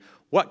would be,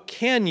 what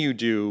can you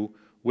do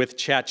with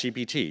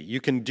ChatGPT? You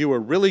can do a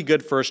really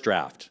good first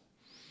draft.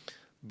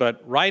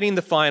 But writing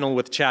the final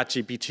with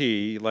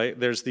ChatGPT,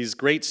 there's these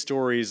great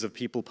stories of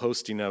people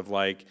posting of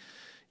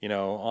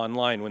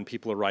online when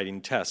people are writing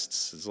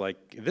tests. It's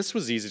like, this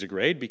was easy to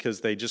grade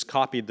because they just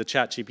copied the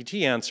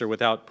ChatGPT answer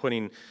without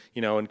putting,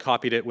 and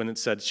copied it when it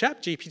said,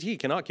 ChatGPT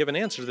cannot give an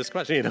answer to this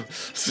question,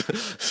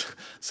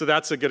 So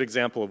that's a good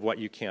example of what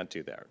you can't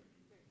do there.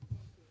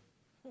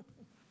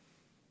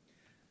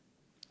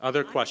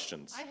 Other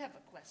questions? I have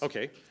a question.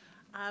 Okay.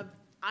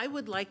 I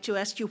would like to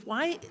ask you,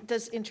 why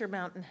does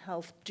Intermountain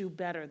Health do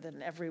better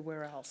than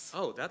everywhere else?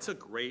 Oh, that's a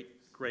great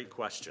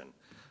question.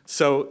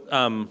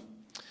 So,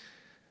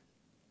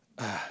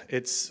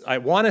 I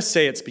want to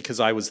say it's because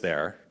I was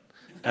there,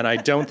 and I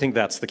don't think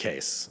that's the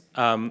case.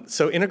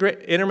 So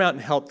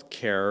Intermountain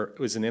Healthcare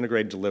was an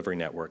integrated delivery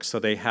network. So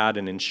they had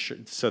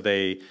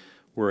they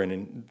were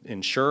an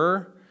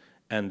insurer,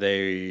 and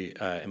they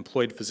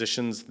employed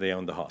physicians. They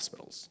owned the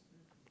hospitals,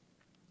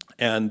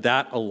 and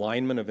that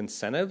alignment of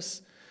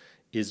incentives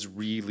is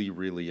really,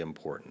 really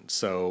important.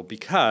 So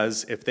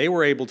because if they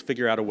were able to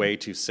figure out a way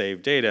to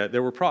save data,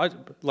 there were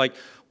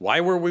why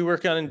were we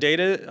working on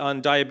data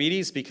on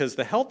diabetes? Because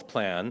the health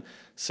plan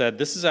said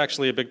this is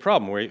actually a big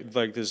problem.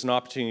 There's an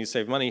opportunity to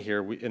save money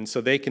here, and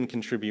so they can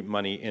contribute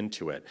money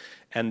into it.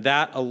 And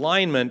that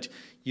alignment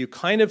you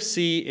kind of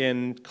see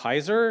in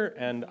Kaiser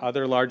and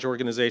other large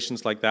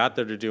organizations like that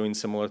are doing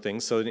similar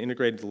things. So an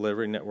integrated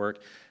delivery network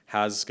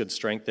has good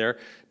strength there.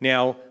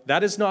 Now,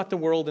 that is not the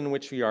world in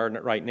which we are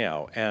right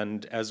now.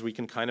 And as we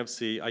can kind of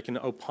see, I can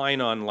opine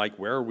on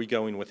where are we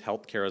going with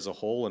healthcare as a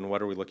whole and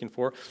what are we looking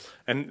for?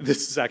 And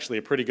this is actually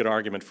a pretty good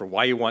argument for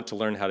why you want to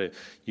learn how to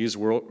use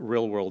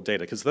real world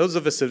data. Because those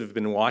of us that have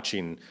been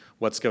watching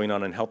what's going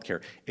on in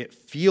healthcare, it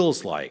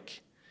feels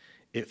like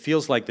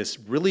this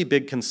really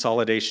big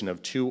consolidation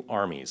of two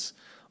armies.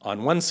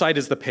 On one side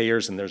is the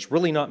payers, and there's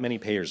really not many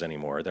payers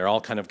anymore. They're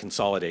all kind of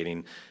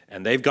consolidating,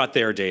 and they've got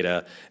their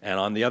data. And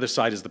on the other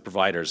side is the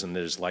providers, and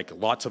there's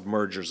lots of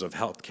mergers of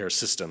healthcare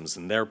systems,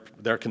 and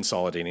they're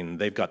consolidating, and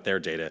they've got their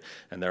data,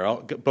 and they're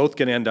all both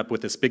going to end up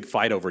with this big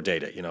fight over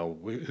data.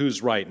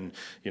 Who's right? And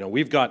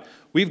we've got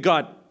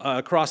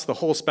across the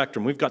whole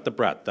spectrum, we've got the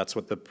breadth. That's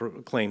what the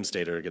claims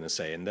data are going to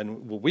say, and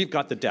then we've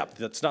got the depth.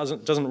 That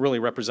doesn't really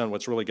represent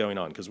what's really going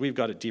on because we've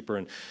got it deeper,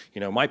 and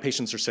my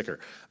patients are sicker,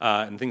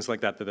 and things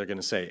like that they're going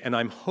to say. And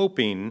I'm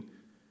hoping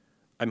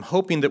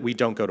that we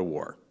don't go to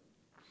war.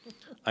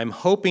 I'm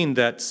hoping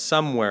that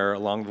somewhere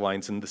along the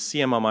lines, and the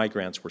CMMI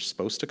grants were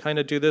supposed to kind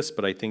of do this,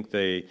 but I think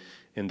they,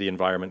 in the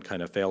environment,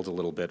 kind of failed a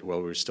little bit while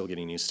we were still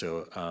getting used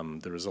to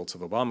the results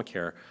of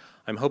Obamacare.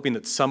 I'm hoping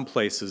that some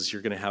places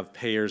you're going to have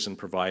payers and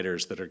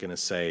providers that are going to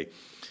say,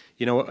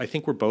 I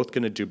think we're both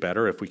going to do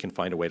better if we can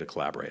find a way to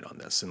collaborate on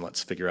this, and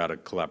let's figure out a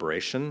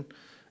collaboration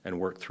and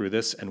work through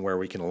this and where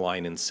we can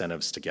align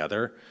incentives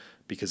together.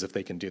 Because if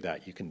they can do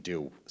that, you can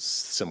do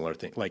similar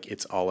things.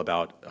 It's all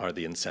about, are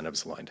the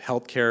incentives aligned?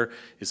 Healthcare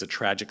is a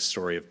tragic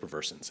story of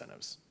perverse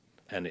incentives.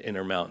 And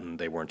Intermountain,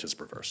 they weren't as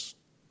perverse.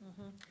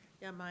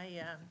 Mm-hmm.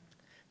 Yeah,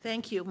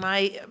 thank you.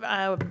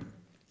 I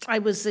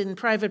was in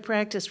private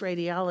practice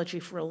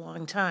radiology for a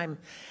long time.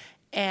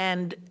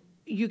 And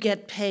you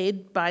get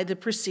paid by the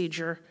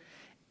procedure.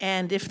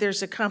 And if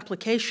there's a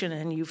complication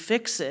and you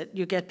fix it,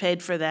 you get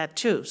paid for that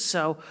too.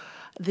 So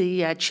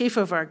the chief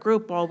of our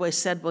group always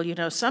said,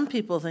 well, some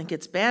people think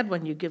it's bad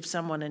when you give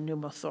someone a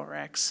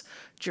pneumothorax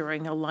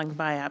during a lung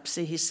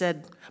biopsy. He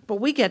said, but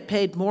we get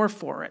paid more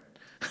for it.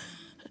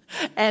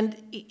 And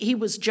he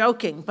was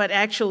joking, but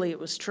actually it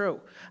was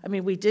true. I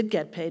mean, we did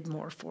get paid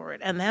more for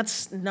it, and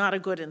that's not a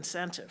good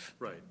incentive.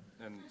 Right.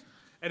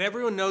 And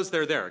everyone knows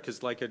they're there,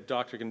 because a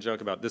doctor can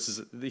joke about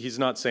this he's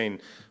not saying,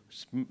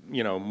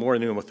 more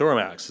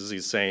pneumothoraxes,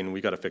 he's saying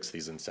we got to fix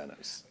these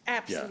incentives.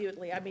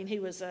 Absolutely. Yeah. I mean, he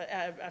was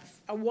a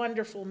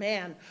wonderful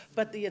man,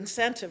 but the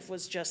incentive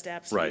was just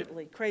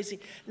absolutely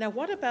crazy. Now,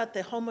 what about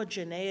the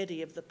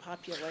homogeneity of the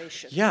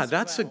population? Yeah,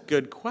 that's a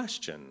good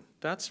question.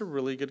 That's a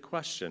really good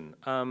question.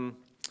 I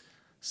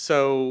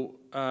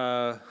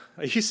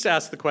used to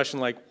ask the question,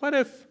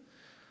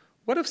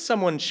 what if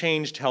someone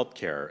changed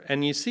healthcare?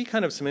 And you see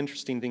kind of some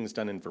interesting things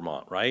done in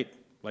Vermont, right?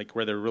 like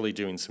where they're really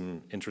doing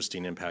some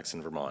interesting impacts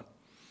in Vermont.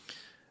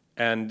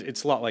 And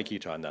it's a lot like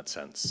Utah in that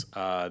sense.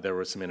 There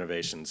were some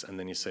innovations, and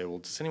then you say, well,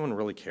 does anyone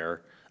really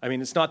care? I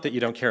mean, it's not that you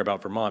don't care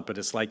about Vermont, but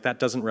it's like that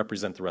doesn't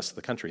represent the rest of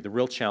the country. The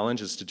real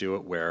challenge is to do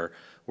it where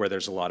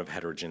there's a lot of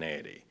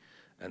heterogeneity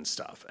and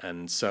stuff.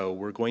 And so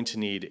we're going to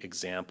need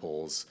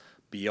examples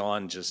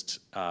beyond just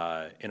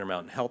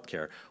Intermountain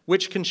Healthcare,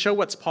 which can show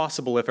what's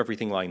possible if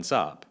everything lines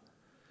up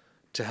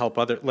to help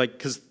other, like,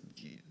 because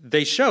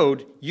they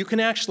showed you can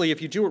actually,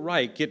 if you do it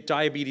right, get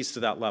diabetes to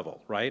that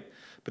level, right?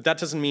 But that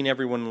doesn't mean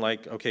everyone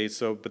like, okay,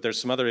 so, but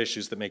there's some other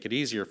issues that make it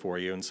easier for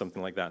you and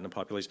something like that in the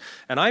population.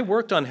 And I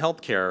worked on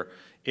healthcare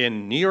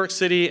in New York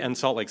City and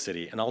Salt Lake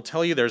City, and I'll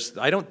tell you,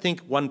 I don't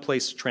think one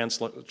place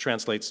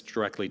translates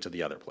directly to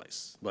the other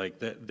place. Like,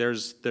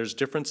 there's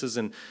differences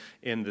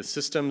in the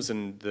systems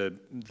and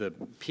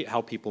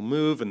how people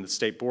move and the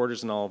state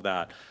borders and all of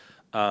that.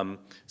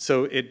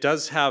 So it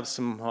does have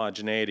some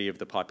homogeneity of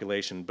the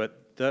population,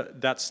 but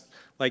that's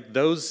like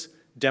those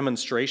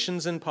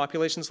demonstrations in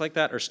populations like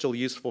that are still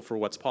useful for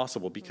what's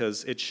possible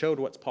because it showed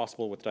what's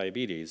possible with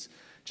diabetes.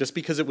 Just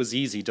because it was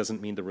easy doesn't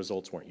mean the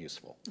results weren't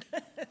useful.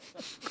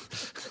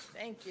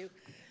 Thank you.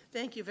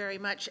 Thank you very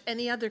much.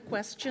 Any other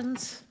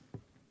questions?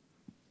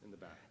 In the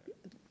back.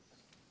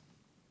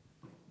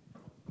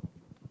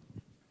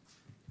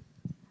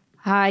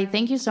 Hi,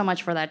 thank you so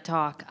much for that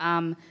talk.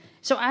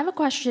 So I have a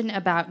question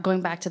about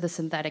going back to the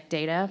synthetic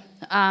data.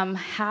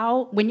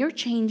 When you're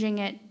changing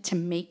it to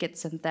make it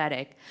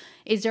synthetic,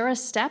 is there a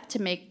step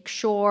to make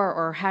sure,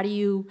 or how do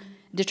you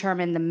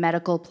determine the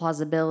medical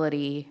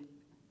plausibility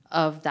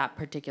of that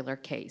particular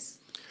case?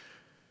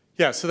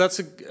 Yeah, so that's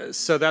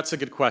a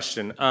good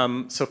question.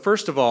 So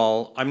first of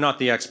all, I'm not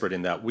the expert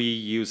in that. We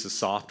use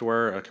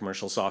a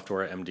commercial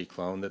software, MD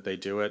Clone, that they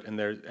do it,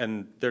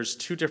 and there's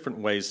two different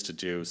ways to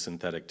do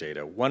synthetic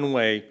data. One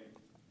way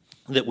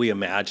that we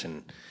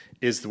imagine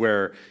is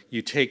where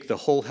you take the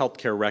whole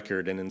healthcare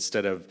record, and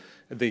instead of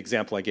the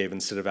example I gave,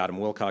 instead of Adam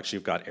Wilcox,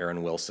 you've got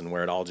Aaron Wilson,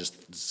 where it all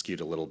just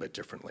skewed a little bit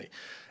differently.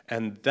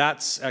 And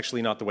that's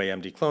actually not the way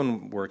MD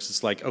Clone works.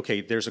 It's like,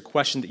 okay, there's a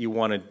question that you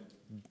want to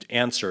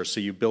answer, so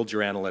you build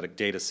your analytic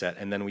data set,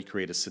 and then we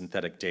create a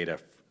synthetic data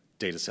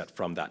set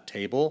from that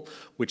table,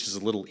 which is a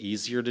little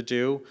easier to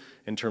do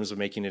in terms of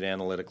making it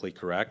analytically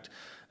correct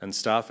and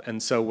stuff.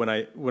 And so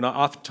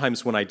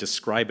oftentimes when I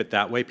describe it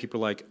that way,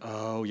 people are like,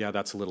 oh yeah,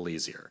 that's a little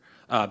easier.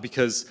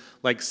 Because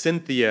like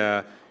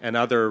Cynthia and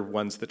other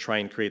ones that try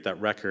and create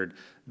that record,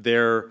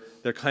 they're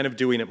kind of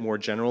doing it more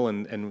general,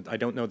 and I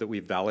don't know that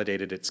we've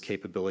validated its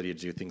capability to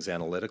do things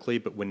analytically,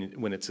 but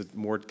when it's a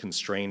more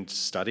constrained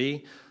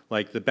study,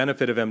 like the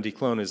benefit of MD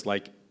Clone is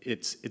like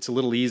it's a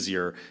little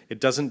easier. It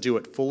doesn't do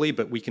it fully,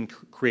 but we can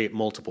create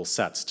multiple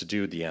sets to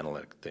do the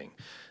analytic thing.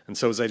 And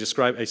so as I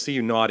describe, I see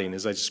you nodding,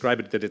 as I describe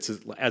it, that it's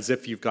as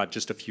if you've got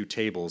just a few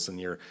tables and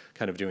you're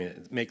kind of doing it.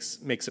 It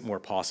makes it more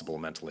possible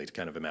mentally to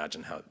kind of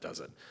imagine how it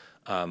does it.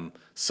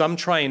 Some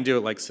try and do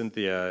it like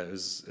Cynthia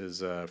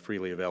is a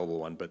freely available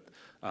one, but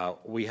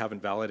we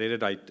haven't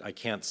validated. I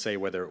can't say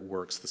whether it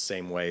works the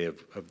same way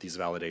of these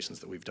validations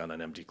that we've done on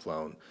MD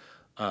Clone.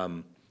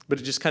 But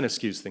it just kind of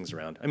skews things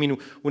around. I mean,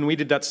 when we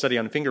did that study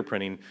on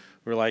fingerprinting,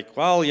 we were like,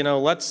 well, you know,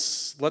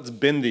 let's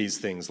bin these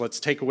things. Let's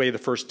take away the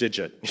first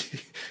digit.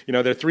 You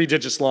know, they're 3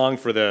 digits long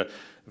for the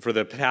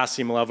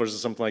potassium levels or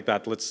something like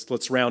that.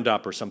 Let's round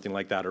up or something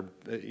like that. Or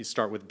you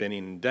start with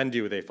binning and then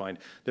do what they find.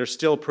 There's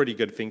still pretty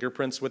good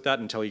fingerprints with that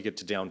until you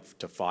get down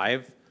to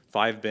five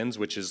bins,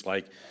 which is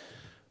like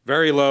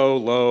very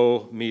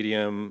low,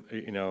 medium,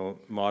 you know,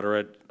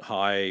 moderate,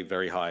 high,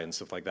 very high, and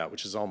stuff like that,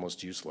 which is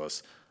almost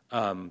useless.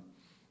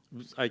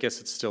 I guess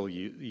it's still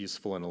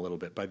useful in a little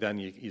bit. By then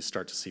you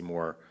start to see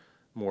more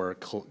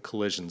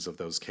collisions of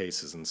those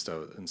cases, and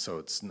so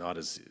it's not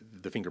as,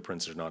 the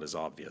fingerprints are not as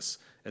obvious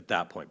at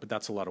that point. But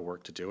that's a lot of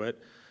work to do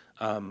it.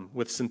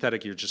 With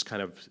synthetic, you're just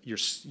kind of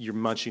you're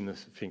munching the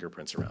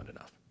fingerprints around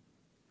enough.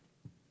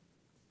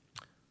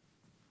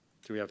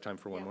 Do we have time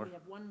for one more? We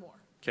have one more.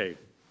 Okay.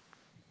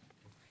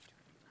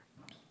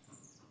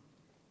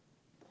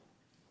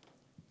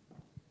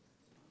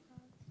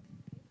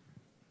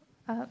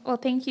 Well,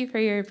 thank you for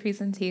your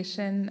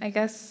presentation. I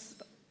guess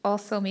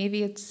also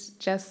maybe it's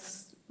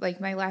just like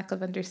my lack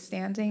of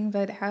understanding,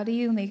 but how do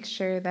you make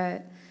sure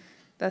that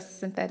the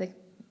synthetic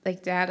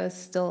data is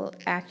still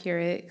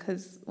accurate?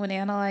 Because when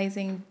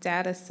analyzing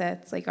data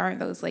sets, aren't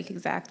those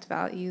exact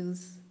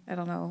values? I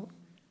don't know.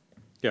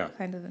 Yeah.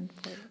 Kind of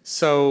important.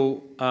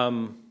 So,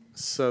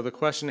 so the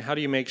question: how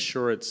do you make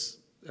sure it's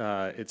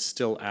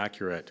still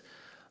accurate?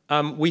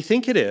 We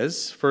think it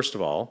is. First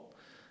of all.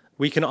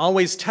 We can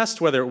always test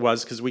whether it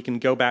was because we can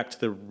go back to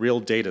the real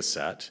data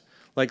set.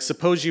 Like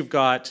suppose you've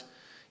got,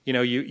 you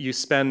know, you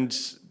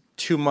spend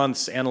 2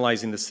 months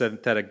analyzing the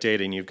synthetic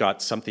data and you've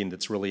got something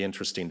that's really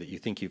interesting that you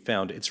think you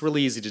found. It's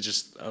really easy to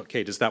just,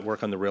 okay, does that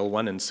work on the real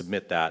one, and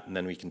submit that, and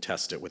then we can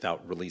test it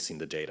without releasing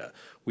the data.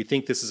 We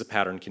think this is a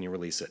pattern, can you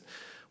release it?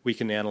 we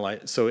can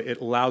analyze, so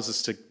it allows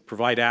us to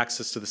provide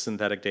access to the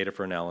synthetic data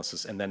for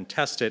analysis and then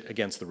test it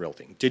against the real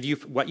thing.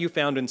 What you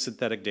found in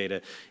synthetic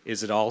data,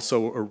 is it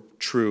also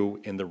true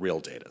in the real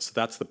data? So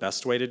that's the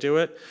best way to do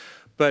it.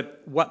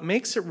 But what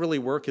makes it really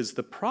work is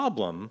the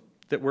problem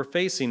that we're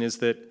facing is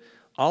that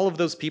all of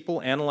those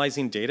people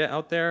analyzing data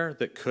out there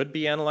that could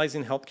be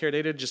analyzing healthcare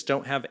data just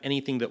don't have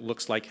anything that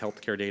looks like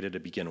healthcare data to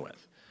begin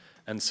with.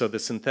 And so the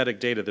synthetic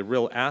data, the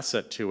real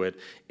asset to it,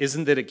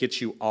 isn't that it gets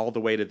you all the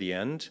way to the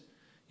end.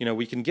 You know,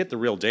 we can get the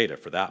real data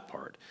for that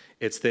part.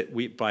 It's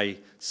that by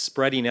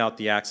spreading out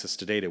the access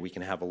to data, we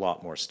can have a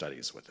lot more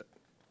studies with it.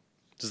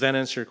 Does that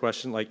answer your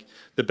question? Like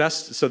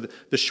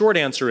the short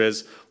answer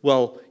is,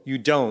 well, you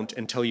don't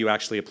until you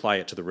actually apply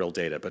it to the real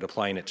data, but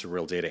applying it to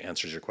real data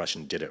answers your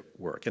question, did it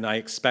work? And I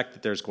expect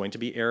that there's going to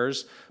be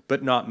errors,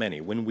 but not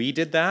many. When we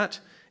did that,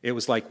 it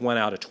was like 1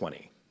 out of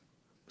 20.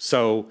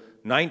 So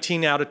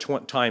 19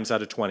 times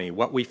out of 20,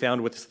 what we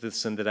found with the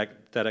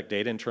synthetic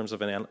data in terms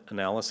of an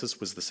analysis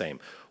was the same.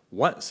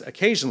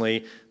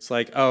 Occasionally, it's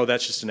like, oh,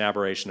 that's just an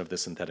aberration of the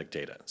synthetic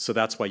data. So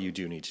that's why you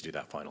do need to do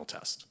that final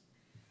test.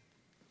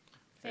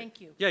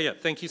 Thank you. Yeah,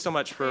 thank you so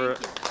much for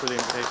the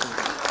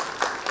invitation.